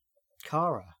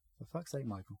 Cara, for fuck's sake,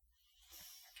 Michael.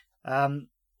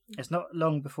 It's not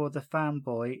long before the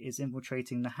fanboy is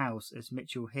infiltrating the house as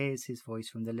Mitchell hears his voice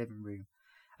from the living room.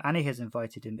 Annie has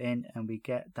invited him in, and we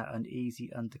get that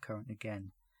uneasy undercurrent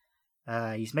again.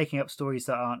 He's making up stories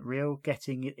that aren't real,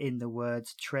 getting in the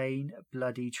words train,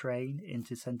 bloody train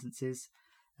into sentences,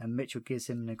 and Mitchell gives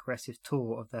him an aggressive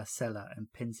tour of their cellar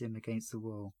and pins him against the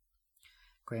wall.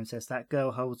 Graham says, "That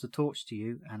girl holds the torch to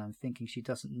you, and I'm thinking she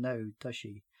doesn't know, does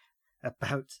she,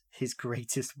 about his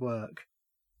greatest work,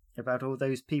 about all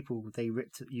those people you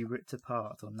ripped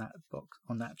apart on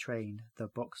that train, the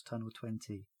Box Tunnel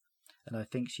 20, and I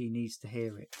think she needs to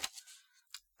hear it."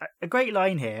 A great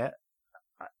line here.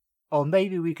 Or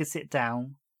maybe we could sit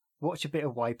down, watch a bit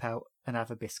of Wipeout, and have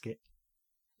a biscuit.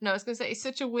 No, I was going to say, it's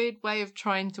such a weird way of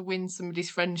trying to win somebody's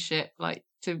friendship, like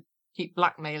to keep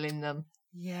blackmailing them.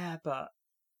 Yeah, but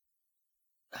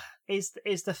is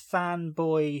the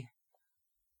fanboy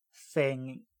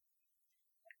thing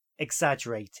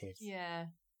exaggerated? Yeah.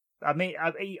 I mean,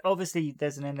 obviously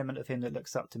there's an element of him that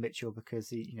looks up to Mitchell because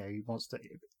he wants to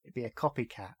be a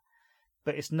copycat,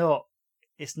 but it's not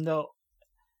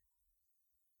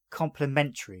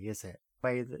complimentary, is it?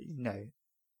 Way that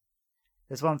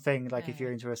there's one thing like if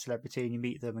you're into a celebrity and you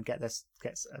meet them and get a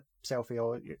selfie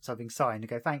or something signed and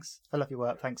go, "Thanks, I love your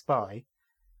work, thanks, bye."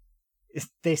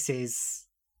 This is,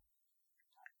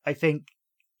 I think,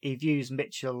 he views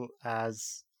Mitchell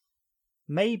as,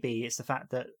 maybe it's the fact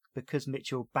that because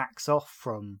Mitchell backs off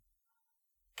from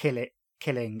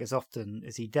killing as often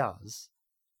as he does,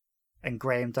 And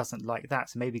Graham doesn't like that,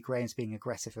 so maybe Graham's being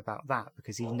aggressive about that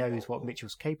because he knows what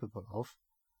Mitchell's capable of.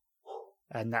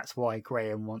 And that's why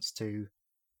Graham wants to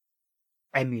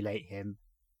emulate him.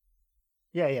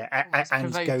 Yeah,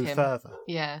 and go him. further.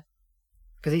 Yeah.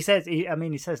 Because he says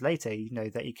later,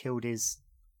 that he killed his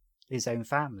own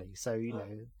family. So,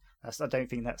 I don't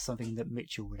think that's something that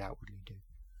Mitchell would outwardly do.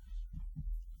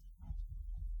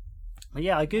 But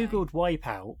yeah, I googled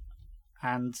Wipeout,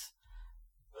 and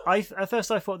at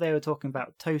first I thought they were talking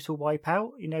about Total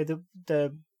Wipeout.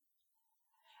 The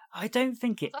I don't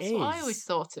think it is. That's what I always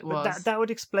thought it was. But that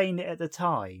would explain it at the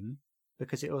time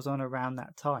because it was on around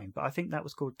that time. But I think that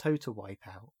was called Total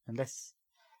Wipeout,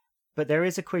 But there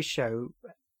is a quiz show.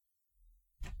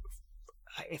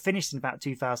 It finished in about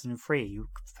 2003,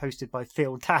 hosted by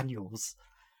Phil Daniels,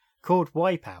 called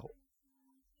Wipeout.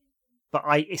 But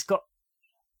it's got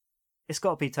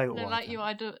to be Total Wipeout. Like you,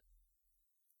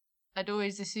 I'd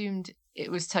always assumed it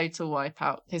was Total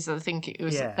Wipeout because I think it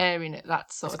was airing at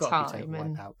that sort of time. It's got to be Total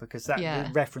Wipeout because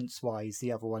that reference-wise,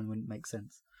 the other one wouldn't make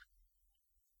sense.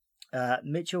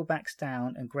 Mitchell backs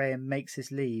down and Graham makes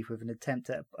his leave with an attempt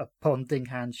at a bonding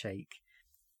handshake.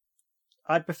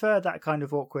 I'd prefer that kind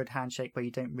of awkward handshake where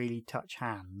you don't really touch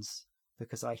hands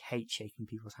because I hate shaking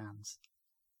people's hands.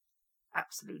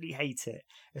 Absolutely hate it.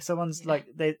 If someone's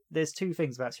there's two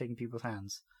things about shaking people's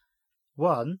hands.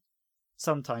 One,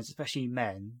 sometimes, especially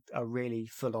men, are really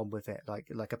full on with it,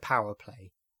 like a power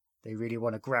play. They really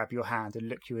want to grab your hand and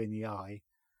look you in the eye.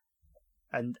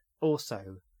 And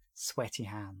also, sweaty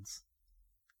hands.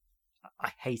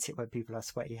 I hate it when people have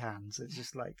sweaty hands. It's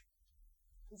just like...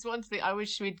 It's one thing, I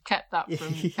wish we'd kept that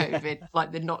from COVID,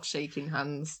 like the not shaking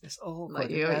hands. It's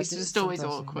awkward. It's just always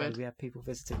awkward. We have people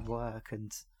visiting work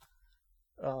and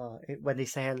when they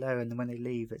say hello and then when they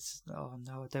leave, it's, oh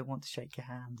no, I don't want to shake your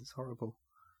hand. It's horrible.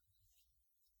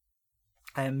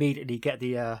 I immediately get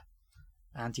the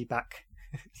anti-back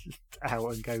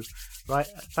out and go, right,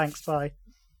 thanks, bye.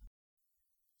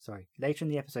 Sorry. Later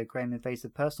in the episode, Graham invades the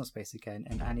personal space again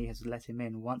and Annie has let him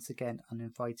in once again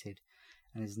uninvited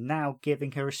and is now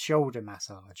giving her a shoulder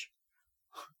massage.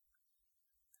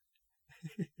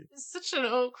 It's such an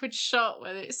awkward shot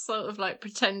where it's sort of like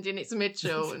pretending it's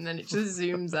Mitchell and then it just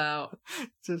zooms out.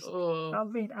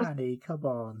 Annie, come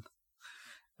on.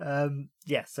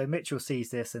 So Mitchell sees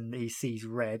this and he sees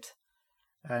red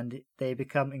and they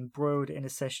become embroiled in a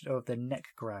session of the neck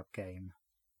grab game.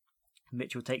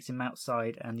 Mitchell takes him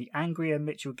outside and the angrier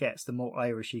Mitchell gets, the more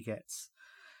Irish he gets.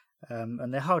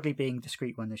 And they're hardly being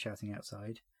discreet when they're shouting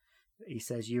outside. He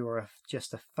says, you are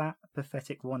just a fat,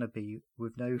 pathetic wannabe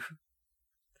with no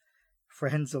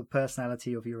friends or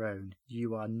personality of your own.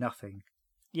 You are nothing.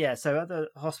 Yeah, so at the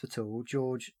hospital,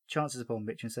 George chances upon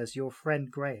Mitchell and says, your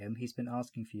friend Graham, he's been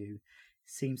asking for you.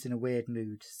 Seems in a weird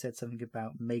mood. Said something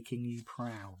about making you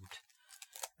proud.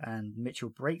 And Mitchell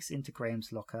breaks into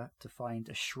Graham's locker to find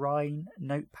a shrine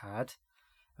notepad,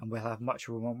 and we'll have much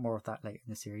more of that later in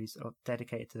the series,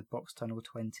 dedicated to the Box Tunnel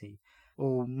 20,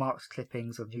 all marked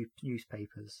clippings of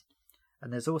newspapers.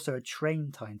 And there's also a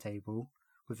train timetable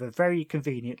with a very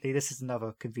conveniently, this is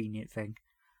another convenient thing,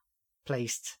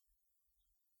 placed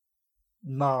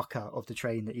marker of the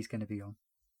train that he's going to be on.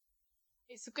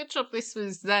 It's a good job this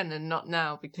was then and not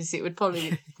now, because it would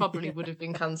probably would have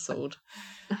been cancelled.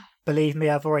 Believe me,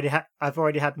 I've already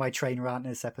had my train rant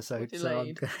in this episode. So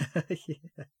I'm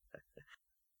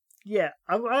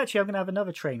going to have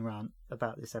another train rant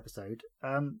about this episode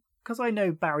because I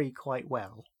know Barry quite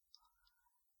well.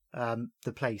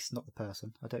 The place, not the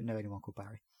person. I don't know anyone called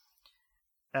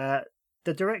Barry.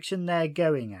 The direction they're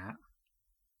going at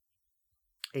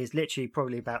is literally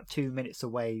probably about 2 minutes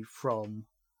away from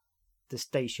the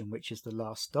station, which is the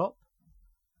last stop.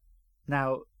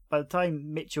 Now, by the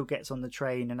time Mitchell gets on the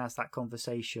train and has that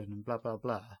conversation and blah, blah,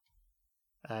 blah,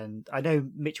 and I know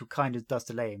Mitchell kind of does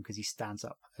delay him because he stands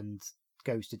up and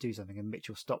goes to do something and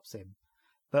Mitchell stops him.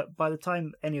 But by the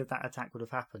time any of that attack would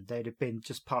have happened, they'd have been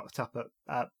just parked up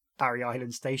at Barry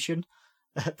Island Station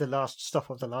at the last stop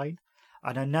of the line.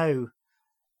 And I know,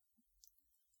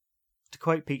 to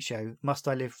quote Pete Show, must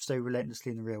I live so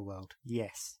relentlessly in the real world?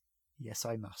 Yes. Yes,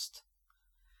 I must.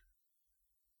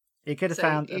 He could have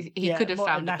found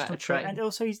a national train. And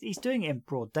also he's doing it in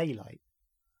broad daylight.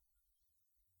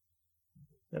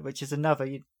 Which is another...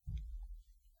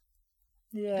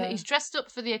 Yeah. But he's dressed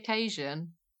up for the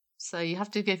occasion, so you have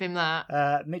to give him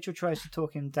that. Mitchell tries to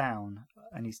talk him down,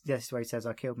 and this is where he says,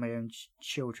 I killed my own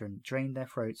children, drained their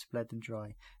throats, bled them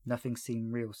dry. Nothing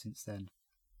seemed real since then.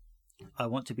 I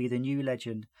want to be the new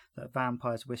legend that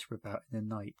vampires whisper about in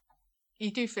the night. You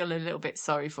do feel a little bit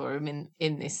sorry for him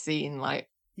in this scene, like,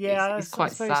 Yeah, it's I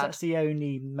quite suppose sad. that's the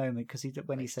only moment, because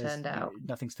when he It's says turned out.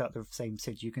 nothing's felt the same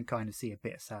since, you can kind of see a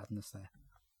bit of sadness there.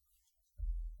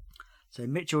 So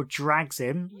Mitchell drags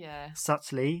him Yeah.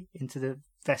 subtly into the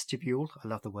vestibule. I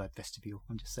love the word vestibule.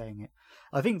 I'm just saying it.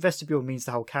 I think vestibule means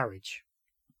the whole carriage,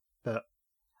 but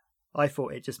I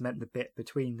thought it just meant the bit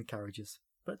between the carriages.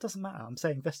 But it doesn't matter. I'm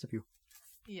saying vestibule.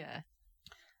 Yeah.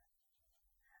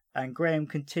 And Graham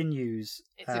continues.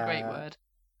 It's a great word.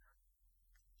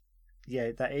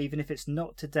 Yeah, that even if it's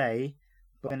not today,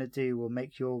 what we're going to do will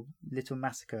make your little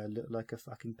massacre look like a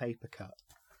fucking paper cut.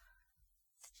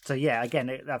 So yeah, again,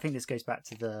 I think this goes back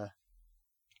to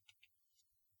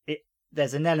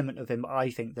there's an element of him, I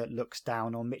think, that looks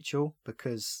down on Mitchell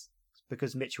because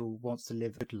Mitchell wants to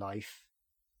live a good life,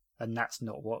 and that's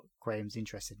not what Graham's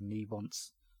interested in. He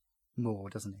wants more,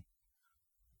 doesn't he?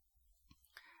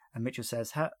 And Mitchell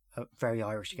says, very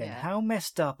Irish again, Yeah. how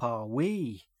messed up are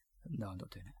we? No, I'm not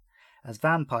doing it. As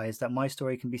vampires, that my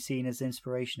story can be seen as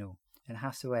inspirational. It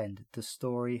has to end. The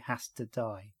story has to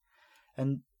die.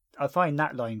 And I find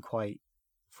that line quite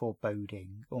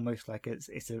foreboding, almost like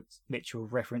it's a Mitchell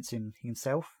referencing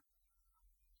himself.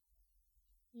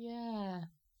 Yeah.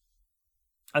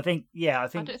 I think I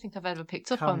don't think I've ever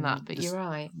picked up on that, but you're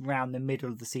right. Around the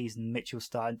middle of the season, Mitchell's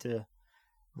starting to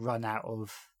run out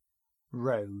of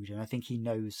road, and I think he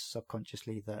knows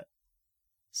subconsciously that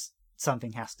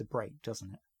something has to break,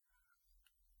 doesn't it?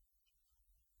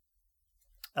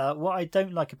 What I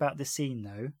don't like about this scene,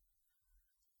 though,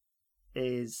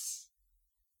 is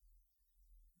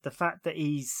the fact that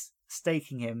he's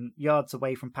staking him yards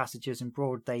away from passengers in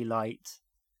broad daylight,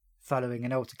 following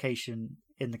an altercation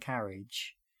in the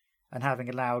carriage, and having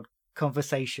a loud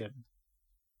conversation.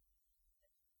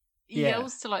 He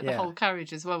yells to the whole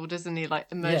carriage as well, doesn't he? Like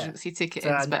emergency ticket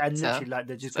inspector. And literally, like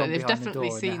they're just gone behind the door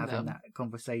and they're having that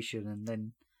conversation, and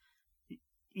then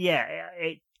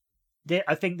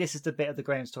I think this is the bit of the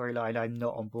Graham storyline I'm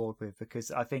not on board with, because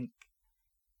I think,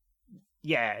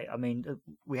 I mean,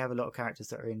 we have a lot of characters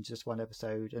that are in just one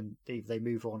episode and either they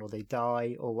move on or they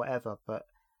die or whatever, but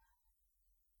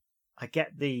I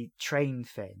get the train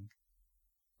thing,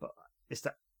 but it's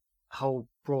that whole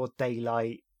broad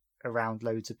daylight around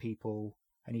loads of people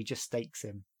and he just stakes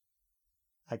him.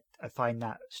 I find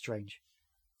that strange.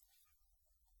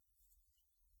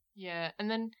 Yeah, and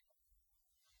then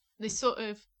this sort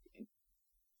of,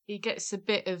 he gets a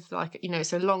bit of like,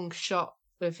 it's a long shot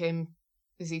of him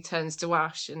as he turns to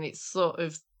ash, and it's sort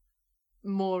of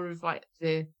more of like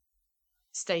the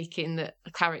staking that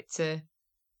a character,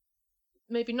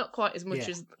 maybe not quite as much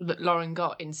as that Lauren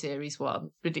got in series 1,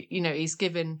 but he's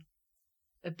given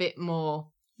a bit more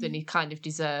than he kind of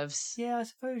deserves. Yeah, I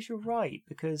suppose you're right,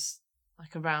 because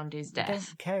like around his death, we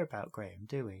don't care about Graham,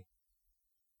 do we?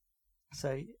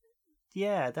 So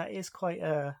yeah, that is quite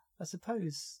I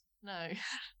suppose no.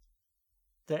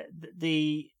 that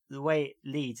the way it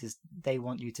leads is they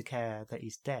want you to care that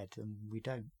he's dead, and we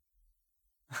don't.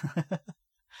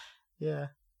 Yeah.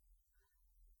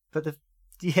 But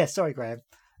sorry, Graham.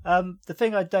 The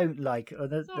thing I don't like,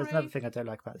 there's another thing I don't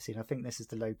like about the scene. I think this is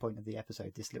the low point of the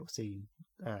episode. This little scene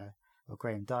of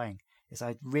Graham dying is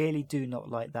I really do not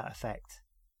like that effect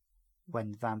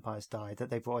when vampires die that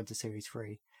they brought into series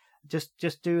 3.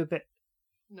 Just do a bit.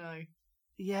 No.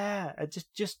 Yeah,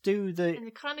 just do the. And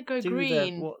they kind of go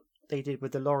green. What they did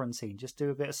with the Lauren scene. Just do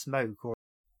a bit of smoke, or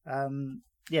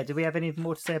do we have any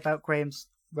more to say about Graham's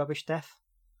rubbish death?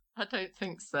 I don't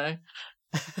think so.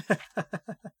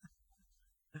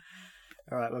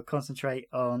 All right, we'll concentrate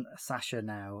on Sasha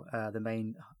now, the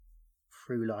main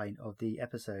through line of the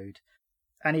episode.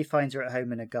 Annie finds her at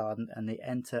home in a garden, and they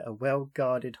enter a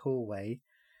well-guarded hallway.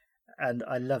 And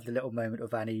I love the little moment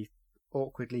of Annie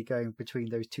awkwardly going between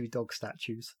those two dog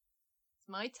statues. It's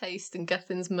my taste and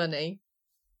Gethin's money.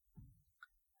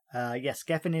 Yes,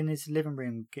 Gethin in his living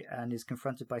room and is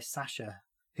confronted by Sasha,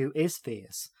 who is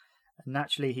fierce. And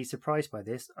naturally, he's surprised by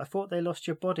this. I thought they lost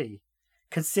your body.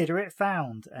 Consider it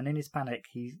found. And in his panic,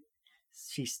 he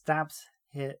stabs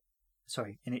her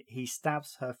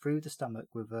through the stomach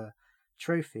with a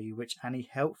trophy, which Annie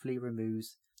helpfully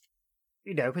removes.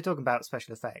 We're talking about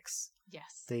special effects.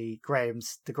 Yes. The Graham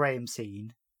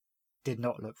scene did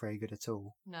not look very good at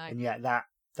all. No. And yet that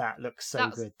looks so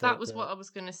good. That was what I was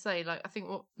going to say. Like, I think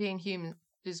what Being Human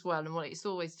does well, and what it's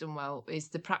always done well, is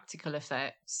the practical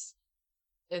effects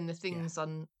and the things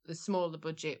on the smaller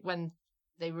budget. When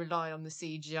they rely on the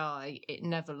CGI, it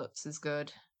never looks as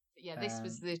good. But yeah, this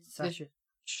was the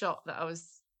shot that I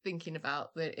was thinking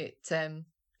about. That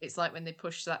it's like when they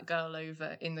push that girl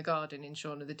over in the garden in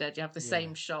Shaun of the Dead. You have the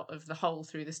same shot of the hole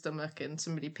through the stomach and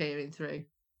somebody peering through.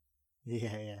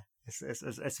 Yeah.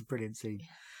 It's a brilliant scene.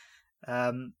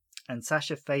 And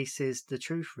Sasha faces the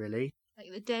truth, really.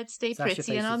 Like the dead stay Sasha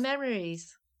pretty in our faces-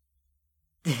 memories.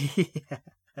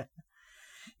 Yeah.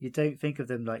 You don't think of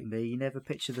them like me. You never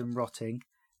picture them rotting,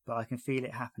 but I can feel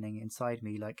it happening inside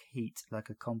me like heat, like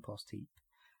a compost heap.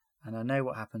 And I know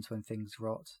what happens when things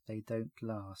rot. They don't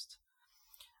last.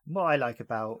 What I like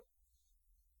about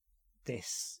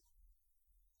this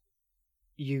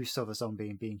use of a zombie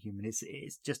and being human is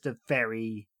it's just a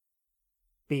very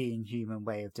being human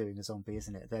way of doing a zombie,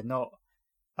 isn't it? They're not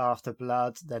after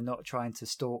blood. They're not trying to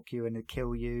stalk you and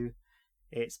kill you.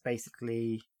 It's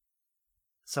basically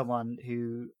someone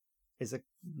who is a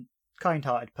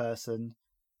kind-hearted person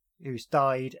who's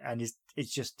died, and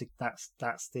it's just that's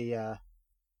the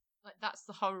Like that's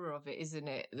the horror of it, isn't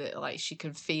it? That like she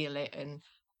can feel it. And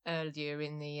earlier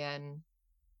in the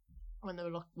when they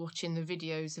were watching the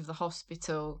videos of the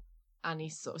hospital, Annie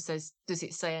sort of says, "Does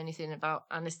it say anything about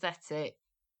anaesthetic?"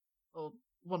 Or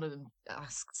one of them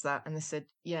asks that, and they said,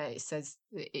 "Yeah, it says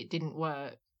that it didn't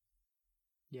work."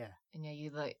 yeah. And yeah,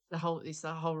 you like the whole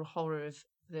horror of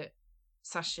that.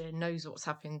 Sasha knows what's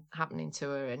happening to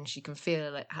her, and she can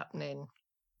feel it happening.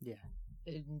 Yeah.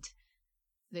 And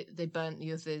they burnt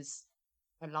the others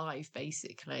alive,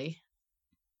 basically.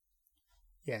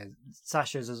 Yeah,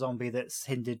 Sasha's a zombie that's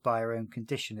hindered by her own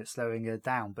condition. It's slowing her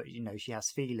down, but she has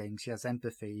feelings, she has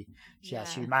empathy, she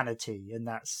has Yeah. humanity, and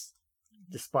that's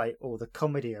despite all the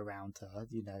comedy around her.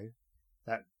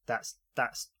 That's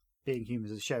being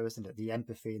human as a show, isn't it? The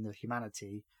empathy and the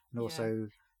humanity, and also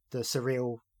the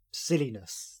surreal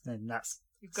silliness, and that's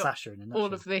You've got Sasha in a nutshell.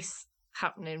 all of this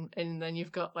happening, and then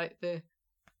you've got like the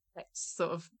ex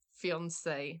sort of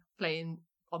fiance playing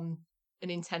on a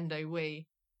Nintendo Wii.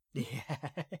 Yeah.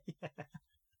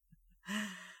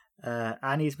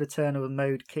 Annie's maternal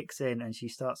mode kicks in and she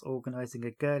starts organising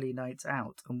a girly night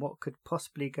out. And what could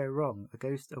possibly go wrong? A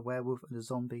ghost, a werewolf and a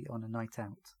zombie on a night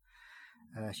out.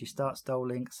 She starts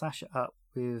doling Sasha up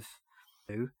with...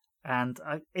 And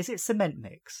is it cement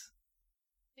mix?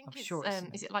 I think I'm it's sure it's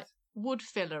is it like wood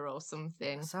filler or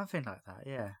something? Something like that,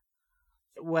 yeah.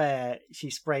 Where she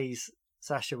sprays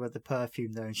Sasha with the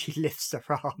perfume though and she lifts her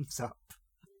arms up.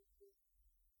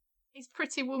 It's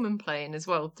Pretty Woman playing as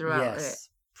well throughout it. Yes,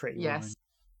 Pretty Yes.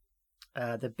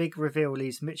 Woman. The big reveal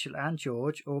leaves Mitchell and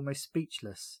George almost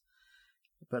speechless,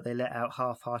 but they let out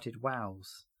half-hearted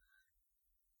wows.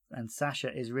 And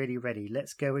Sasha is really ready.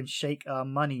 Let's go and shake our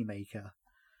money maker.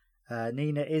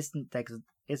 Nina isn't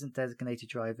designated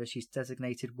driver. She's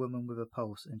designated woman with a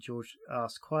pulse. And George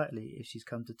asks quietly if she's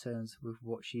come to terms with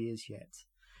what she is yet.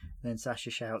 Then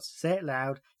Sasha shouts, "Say it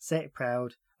loud, say it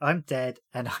proud. I'm dead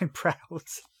and I'm proud."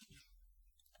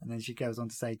 And then she goes on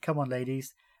to say, "Come on,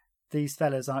 ladies. These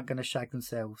fellas aren't going to shag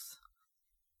themselves."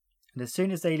 And as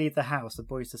soon as they leave the house, the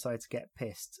boys decide to get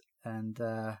pissed. And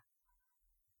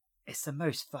it's the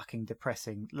most fucking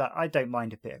depressing. Like, I don't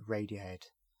mind a bit of Radiohead,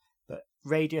 but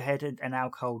Radiohead and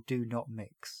alcohol do not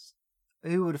mix.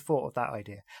 Who would have thought of that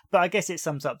idea? But I guess it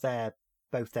sums up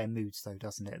both their moods, though,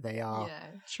 doesn't it? They are,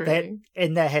 true.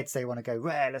 in their heads, they want to go,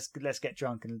 well, let's get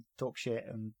drunk and talk shit.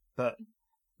 But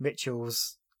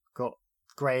Mitchell's got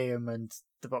Graham and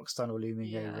the Box Tunnel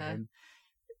looming over him.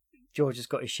 George has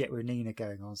got his shit with Nina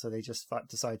going on, so they just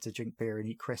decide to drink beer and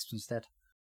eat crisps instead.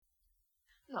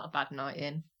 Not a bad night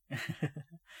in.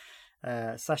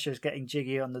 Sasha's getting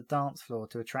jiggy on the dance floor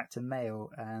to attract a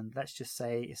male, and let's just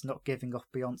say it's not giving off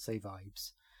Beyonce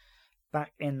vibes.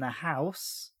 Back in the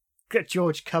house,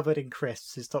 George covered in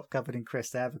crisps, his top covered in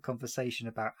crisps. They have a conversation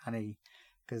about Annie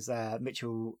because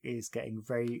Mitchell is getting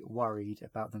very worried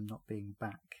about them not being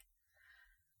back.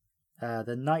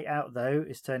 The night out, though,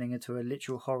 is turning into a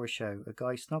literal horror show. A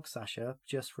guy snogs Sasha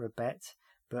just for a bet,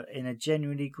 but in a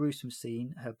genuinely gruesome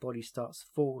scene, her body starts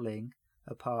falling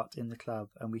apart in the club,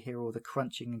 and we hear all the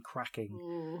crunching and cracking.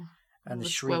 Ooh, and the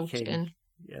shrieking. Squelching.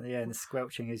 Yeah, and the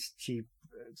squelching as she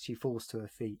falls to her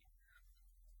feet.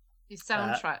 The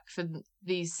soundtrack for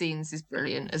these scenes is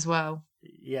brilliant as well.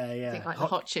 Yeah. I think like the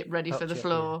Hot Chip Ready for the Chip,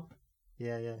 Floor.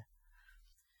 Yeah.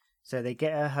 So they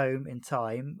get her home in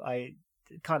time. I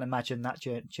can't imagine that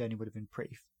journey would have been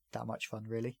that much fun,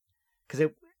 really,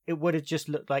 because it would have just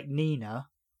looked like Nina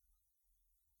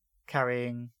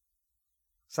carrying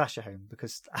Sasha home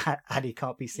because Annie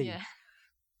can't be seen.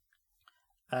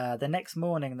 Yeah. The next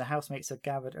morning, the housemates are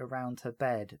gathered around her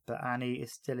bed, but Annie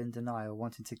is still in denial,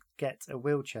 wanting to get a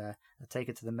wheelchair and take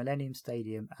her to the Millennium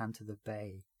Stadium and to the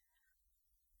bay.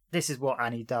 This is what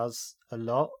Annie does a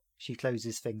lot. She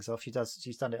closes things off.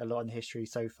 She's done it a lot in history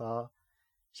so far.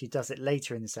 She does it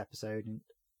later in this episode,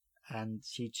 and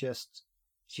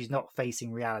she's not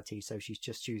facing reality, so she's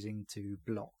just choosing to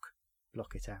block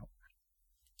it out.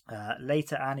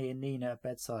 Later, Annie and Nina are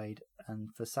bedside,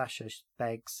 and for Sasha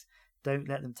begs, "Don't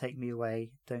let them take me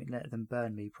away. Don't let them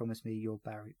burn me. Promise me you'll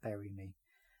bury me."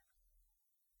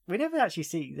 We never actually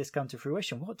see this come to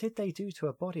fruition. What did they do to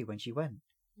her body when she went?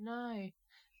 No,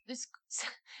 this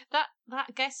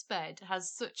that guest bed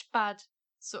has such bad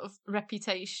sort of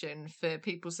reputation for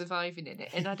people surviving in it,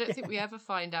 and I don't think we ever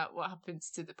find out what happens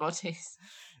to the bodies.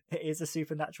 It is a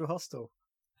supernatural hostel.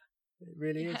 It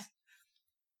really Yeah. is.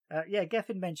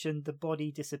 Geffen mentioned the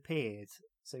body disappeared,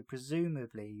 so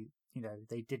presumably,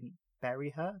 they didn't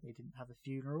bury her. They didn't have a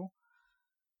funeral.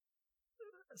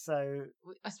 So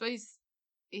I suppose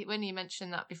when you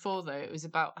mentioned that before, though, it was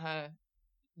about her.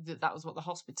 That was what the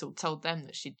hospital told them,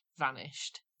 that she'd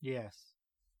vanished. yes,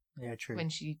 yeah, true. When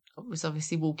she was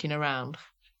obviously walking around.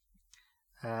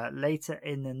 Later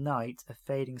in the night, a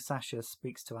fading Sasha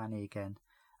speaks to Annie again.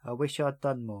 "I wish I'd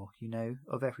done more,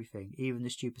 of everything, even the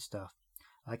stupid stuff.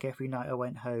 Like every night I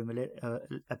went home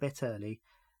a bit early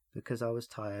because I was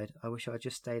tired. I wish I'd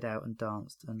just stayed out and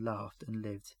danced and laughed and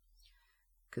lived.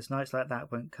 Because nights like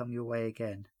that won't come your way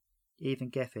again.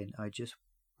 Even Geffen, I just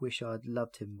wish I'd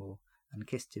loved him more and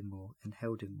kissed him more and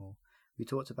held him more. We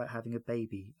talked about having a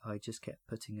baby. I just kept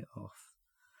putting it off."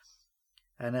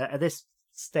 And at this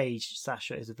stage,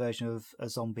 Sasha is a version of a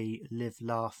zombie live,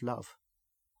 laugh, love.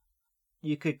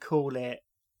 You could call it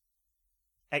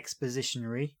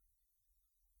expositionary,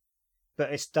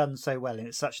 but it's done so well and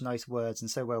it's such nice words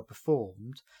and so well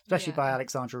performed, especially by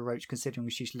Alexandra Roach, considering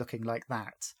she's looking like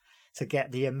that, to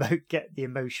get the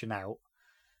emotion out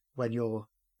when you're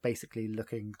basically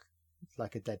looking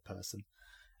like a dead person.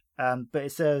 But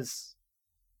it serves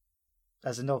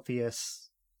as an obvious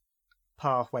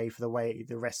pathway for the way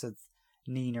the rest of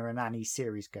Nina and Annie's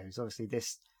series goes. Obviously,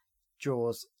 this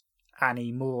draws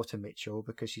Annie more to Mitchell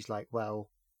because she's like, well,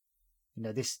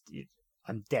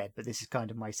 I'm dead, but this is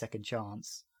kind of my second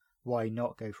chance. Why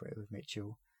not go for it with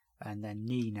Mitchell? And then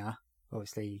Nina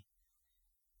obviously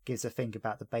gives a think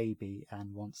about the baby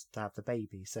and wants to have the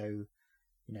baby. So,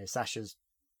 Sasha's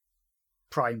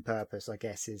prime purpose, I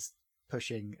guess, is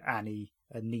pushing Annie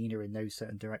and Nina in those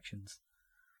certain directions.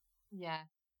 Yeah,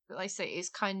 but like I say, it's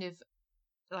kind of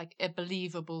like a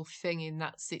believable thing in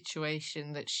that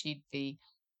situation that she'd be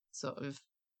sort of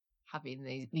having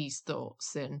these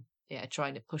thoughts and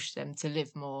trying to push them to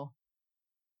live more.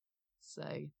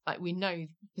 So like we know,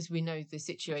 because we know the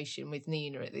situation with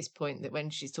Nina at this point, that when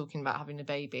she's talking about having a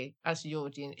baby, as the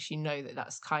audience, you know that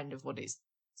that's kind of what it's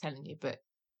telling you, but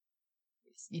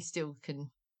you still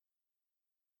can,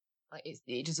 like,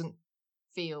 it doesn't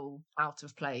feel out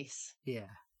of place. Yeah,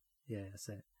 that's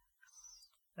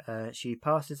it. She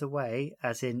passes away,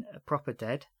 as in proper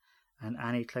dead, and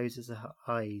Annie closes her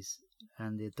eyes,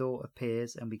 and the door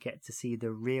appears, and we get to see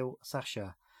the real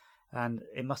Sasha. And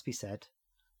it must be said,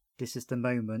 this is the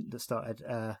moment that started,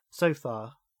 so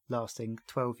far, lasting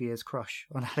 12 years crush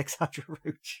on Alexandra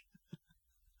Roach.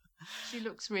 She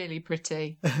looks really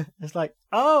pretty. It's like,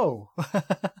 oh!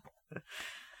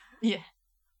 Yeah.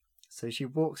 So she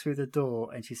walks through the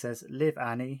door and she says, "Live,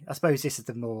 Annie." I suppose this is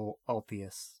the more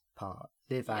obvious part.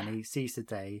 "Live, Annie, seize the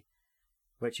day,"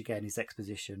 which again is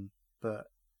exposition, but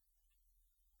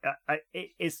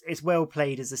it's well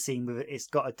played as a scene with it. It's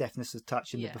got a deftness of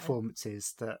touch in the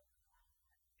performances that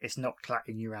it's not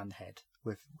clapping you around the head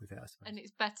with it, I suppose. And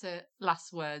it's better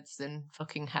last words than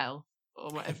fucking hell or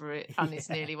whatever Annie's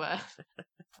nearly worth.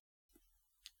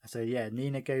 So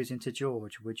Nina goes into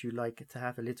George. "Would you like to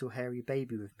have a little hairy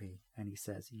baby with me?" And he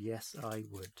says, "Yes, I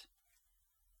would."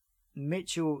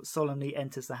 Mitchell solemnly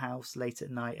enters the house late at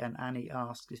night and Annie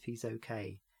asks if he's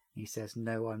okay. He says,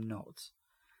 "No, I'm not.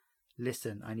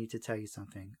 Listen, I need to tell you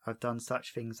something. I've done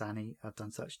such things, Annie. I've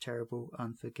done such terrible,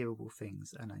 unforgivable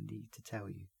things, and I need to tell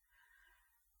you."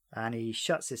 Annie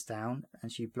shuts this down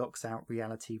and she blocks out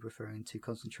reality, preferring to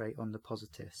concentrate on the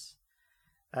positives.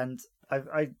 And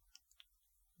I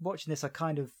watching this, I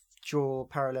kind of draw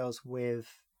parallels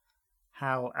with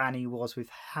how Annie was with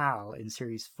Hal in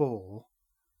series 4.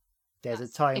 There's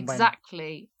a time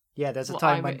exactly when there's a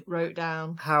time when wrote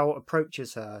down Hal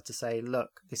approaches her to say,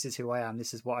 "Look, this is who I am.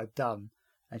 This is what I've done,"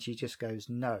 and she just goes,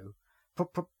 "No."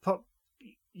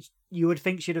 You would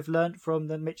think she'd have learnt from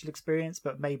the Mitchell experience,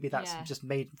 but maybe that's just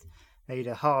made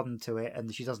her hardened to it,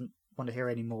 and she doesn't want to hear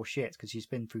any more shit because she's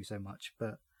been through so much.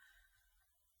 But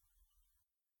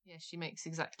yeah, she makes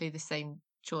exactly the same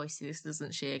choices,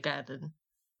 doesn't she? Again, and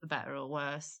for better or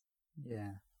worse.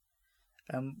 Yeah.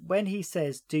 When he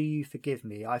says, "Do you forgive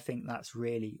me?" I think that's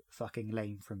really fucking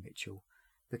lame from Mitchell,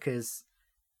 because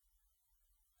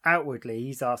outwardly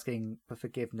he's asking for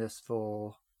forgiveness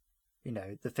for,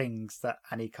 the things that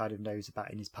Annie kind of knows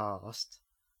about in his past.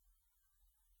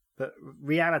 But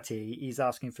reality, he's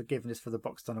asking forgiveness for the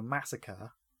Box Tunnel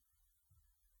massacre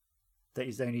that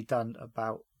he's only done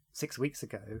about 6 weeks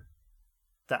ago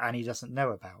that Annie doesn't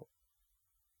know about.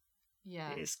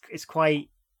 Yeah. It's quite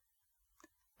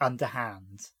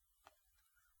underhand.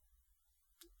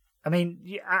 I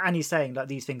mean, Annie's saying like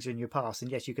these things are in your past,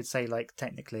 and yes, you could say like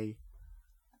technically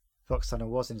Box Tunnel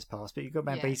was in his past, but you've got to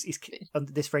remember he's on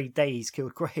this very day he's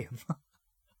killed Graham.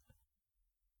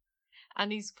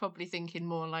 And he's probably thinking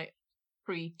more like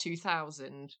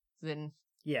pre-2000 than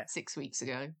 6 weeks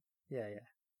ago. Yeah.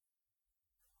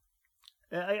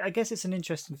 I guess it's an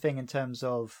interesting thing in terms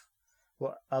of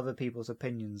what other people's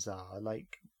opinions are.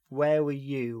 Like, where were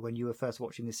you when you were first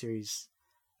watching the series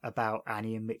about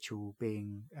Annie and Mitchell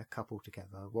being a couple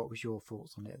together? What was your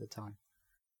thoughts on it at the time?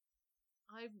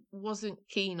 I wasn't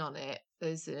keen on it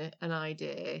as an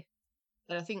idea.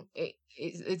 And I think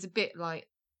it's a bit like,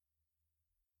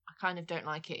 I kind of don't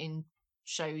like it in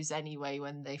shows anyway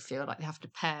when they feel like they have to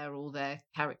pair all their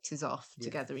characters off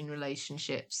together in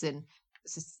relationships. And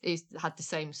it's had the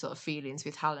same sort of feelings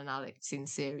with Hal and Alex in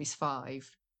series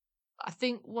 5. I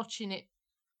think watching it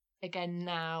again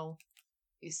now,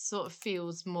 it sort of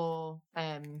feels more,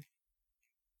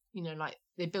 like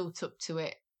they built up to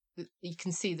it. You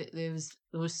can see that there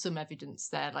was some evidence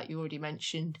there, like you already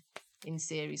mentioned in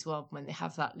series 1, when they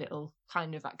have that little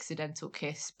kind of accidental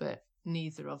kiss, but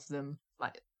neither of them,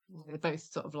 like, they both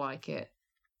sort of like it.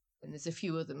 And there's a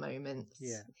few other moments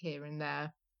here and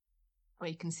there where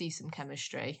you can see some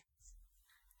chemistry.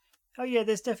 Oh yeah,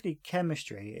 there's definitely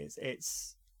chemistry.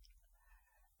 It's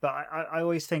but I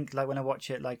always think, like, when I watch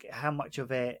it, like, how much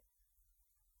of it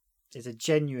is a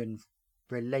genuine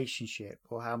relationship,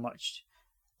 or how much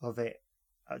of it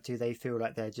do they feel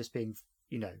like they're just being,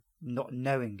 not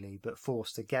knowingly but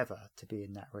forced together to be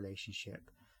in that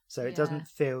relationship. So it doesn't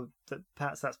feel that,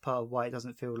 perhaps that's part of why it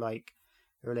doesn't feel like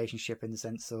a relationship in the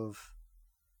sense of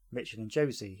Mitchell and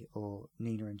Josie or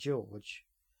Nina and George,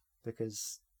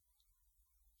 because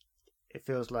it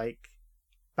feels like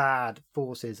bad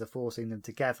forces are forcing them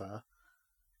together.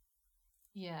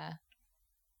 Yeah.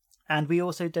 And we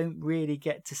also don't really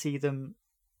get to see them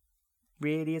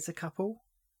really as a couple.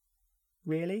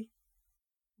 Really?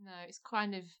 No, it's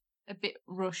kind of a bit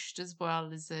rushed as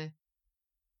well as a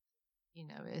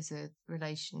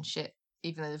relationship,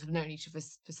 even though they've known each other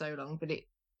for so long, but it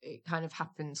kind of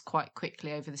happens quite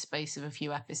quickly over the space of a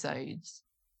few episodes.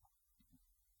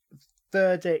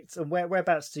 Verdict, and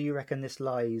whereabouts do you reckon this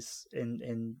lies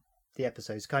in the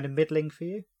episodes? Kind of middling for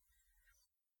you?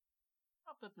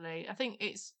 Probably. I think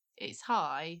it's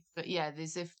high, but yeah,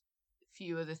 there's a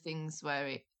few other things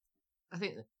where I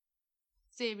think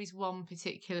series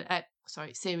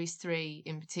 3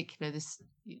 in particular, there's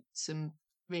some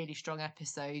really strong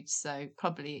episodes, so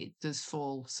probably it does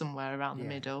fall somewhere around the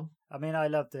middle. I mean, I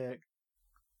love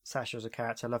Sasha as a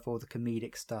character. I love all the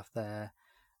comedic stuff there,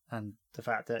 and the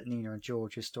fact that Nina and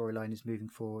George's storyline is moving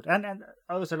forward, and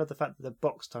I also love the fact that the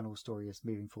Box Tunnel story is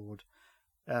moving forward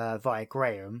via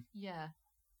Graham. Yeah,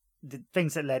 the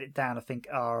things that let it down, I think,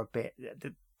 are a bit.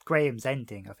 Graham's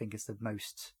ending, I think, is the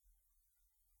most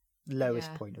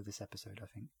lowest point of this episode, I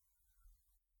think.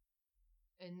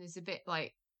 And there's a bit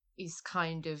like, he's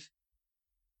kind of,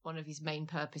 one of his main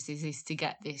purposes is to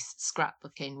get this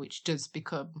scrapbook in, which does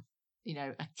become,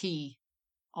 a key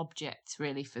object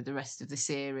really for the rest of the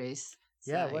series.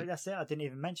 Yeah, well, that's it. I didn't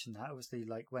even mention that. Obviously,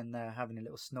 like when they're having a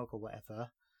little snog or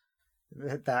whatever,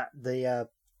 that the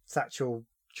satchel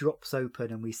drops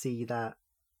open and we see that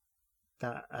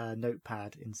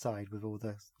notepad inside with all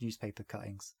the newspaper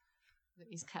cuttings. That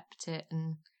he's kept it,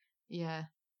 and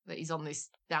that he's on this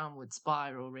downward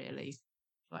spiral, really.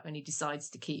 Like when he decides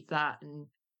to keep that. And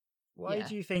why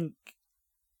do you think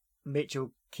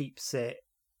Mitchell keeps it?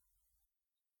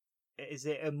 Is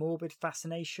it a morbid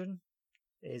fascination?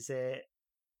 Is it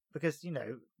because,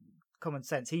 common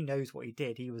sense, he knows what he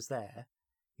did, he was there,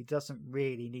 he doesn't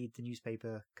really need the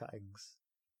newspaper cuttings?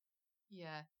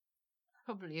 Yeah,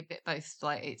 probably a bit both.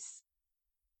 Like,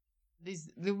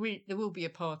 there will be a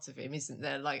part of him, isn't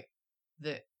there, like,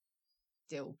 that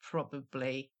still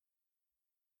probably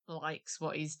likes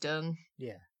what he's done.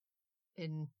 Yeah.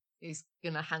 And is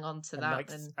going to hang on to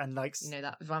that and likes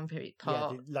that vampiric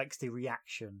part. Yeah, likes the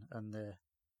reaction and the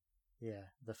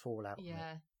fallout.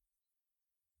 Yeah.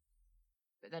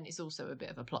 But then it's also a bit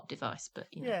of a plot device, but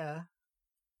yeah,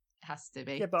 it has to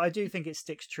be. Yeah, but I do think it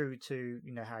sticks true to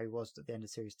how he was at the end of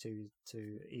series 2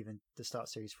 to even the start of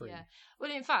series 3. Yeah.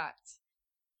 Well, in fact,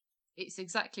 it's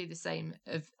exactly the same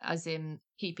as him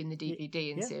keeping the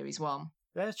DVD in series 1.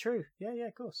 That's true. Yeah,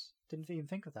 of course. Didn't even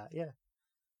think of that. Yeah.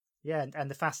 Yeah, and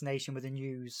the fascination with the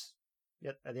news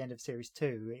at the end of series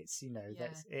 2, it's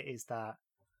it is that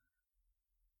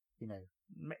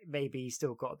maybe he's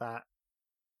still got that.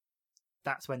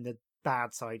 That's when the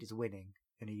bad side is winning,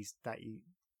 and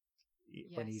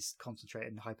when he's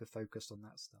concentrated and hyper focused on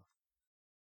that stuff.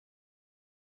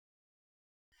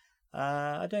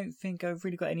 I don't think I've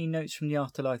really got any notes from the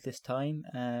afterlife this time.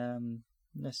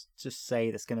 Let's just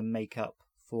say that's going to make up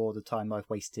for the time I've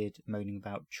wasted moaning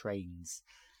about trains.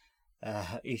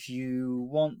 If you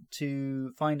want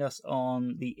to find us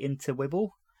on the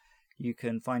interwebble, you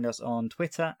can find us on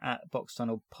Twitter at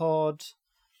BoxTunnelPod,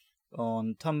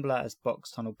 on Tumblr as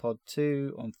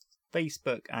BoxTunnelPod2, on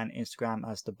Facebook and Instagram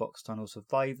as the Box Tunnel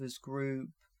Survivors Group.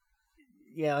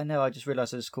 Yeah, I know, I just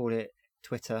realised I just called it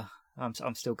Twitter.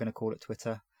 I'm still going to call it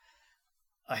Twitter.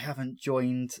 I haven't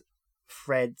joined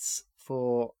Threads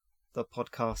for the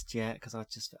podcast yet because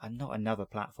I'm not another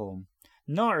platform.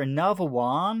 Not another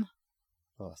one.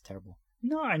 Oh, that's terrible.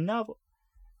 Not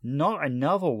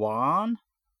another one.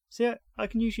 See, I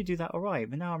can usually do that alright,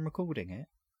 but now I'm recording it.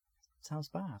 Sounds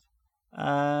bad.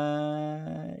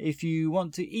 If you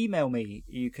want to email me,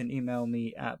 you can email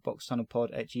me at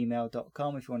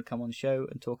boxtunnelpod@gmail.com. If you want to come on the show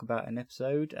and talk about an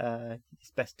episode,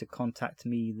 it's best to contact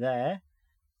me there.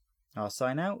 I'll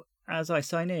sign out as I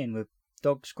sign in with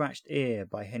Dog Scratched Ear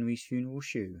by Henry's Funeral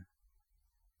Shoe.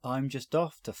 I'm just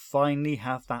off to finally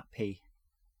have that pee.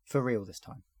 For real this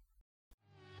time.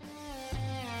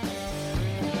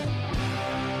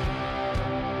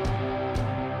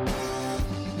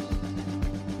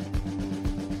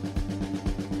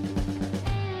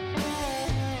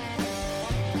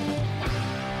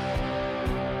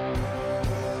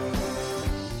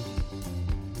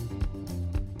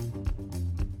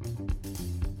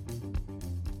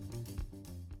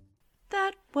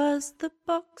 That was the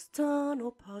Box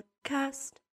Tunnel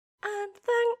Podcast, and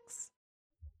thanks.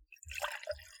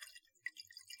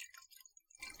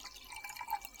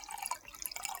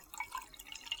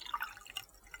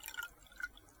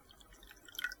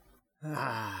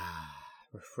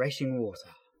 Refreshing water.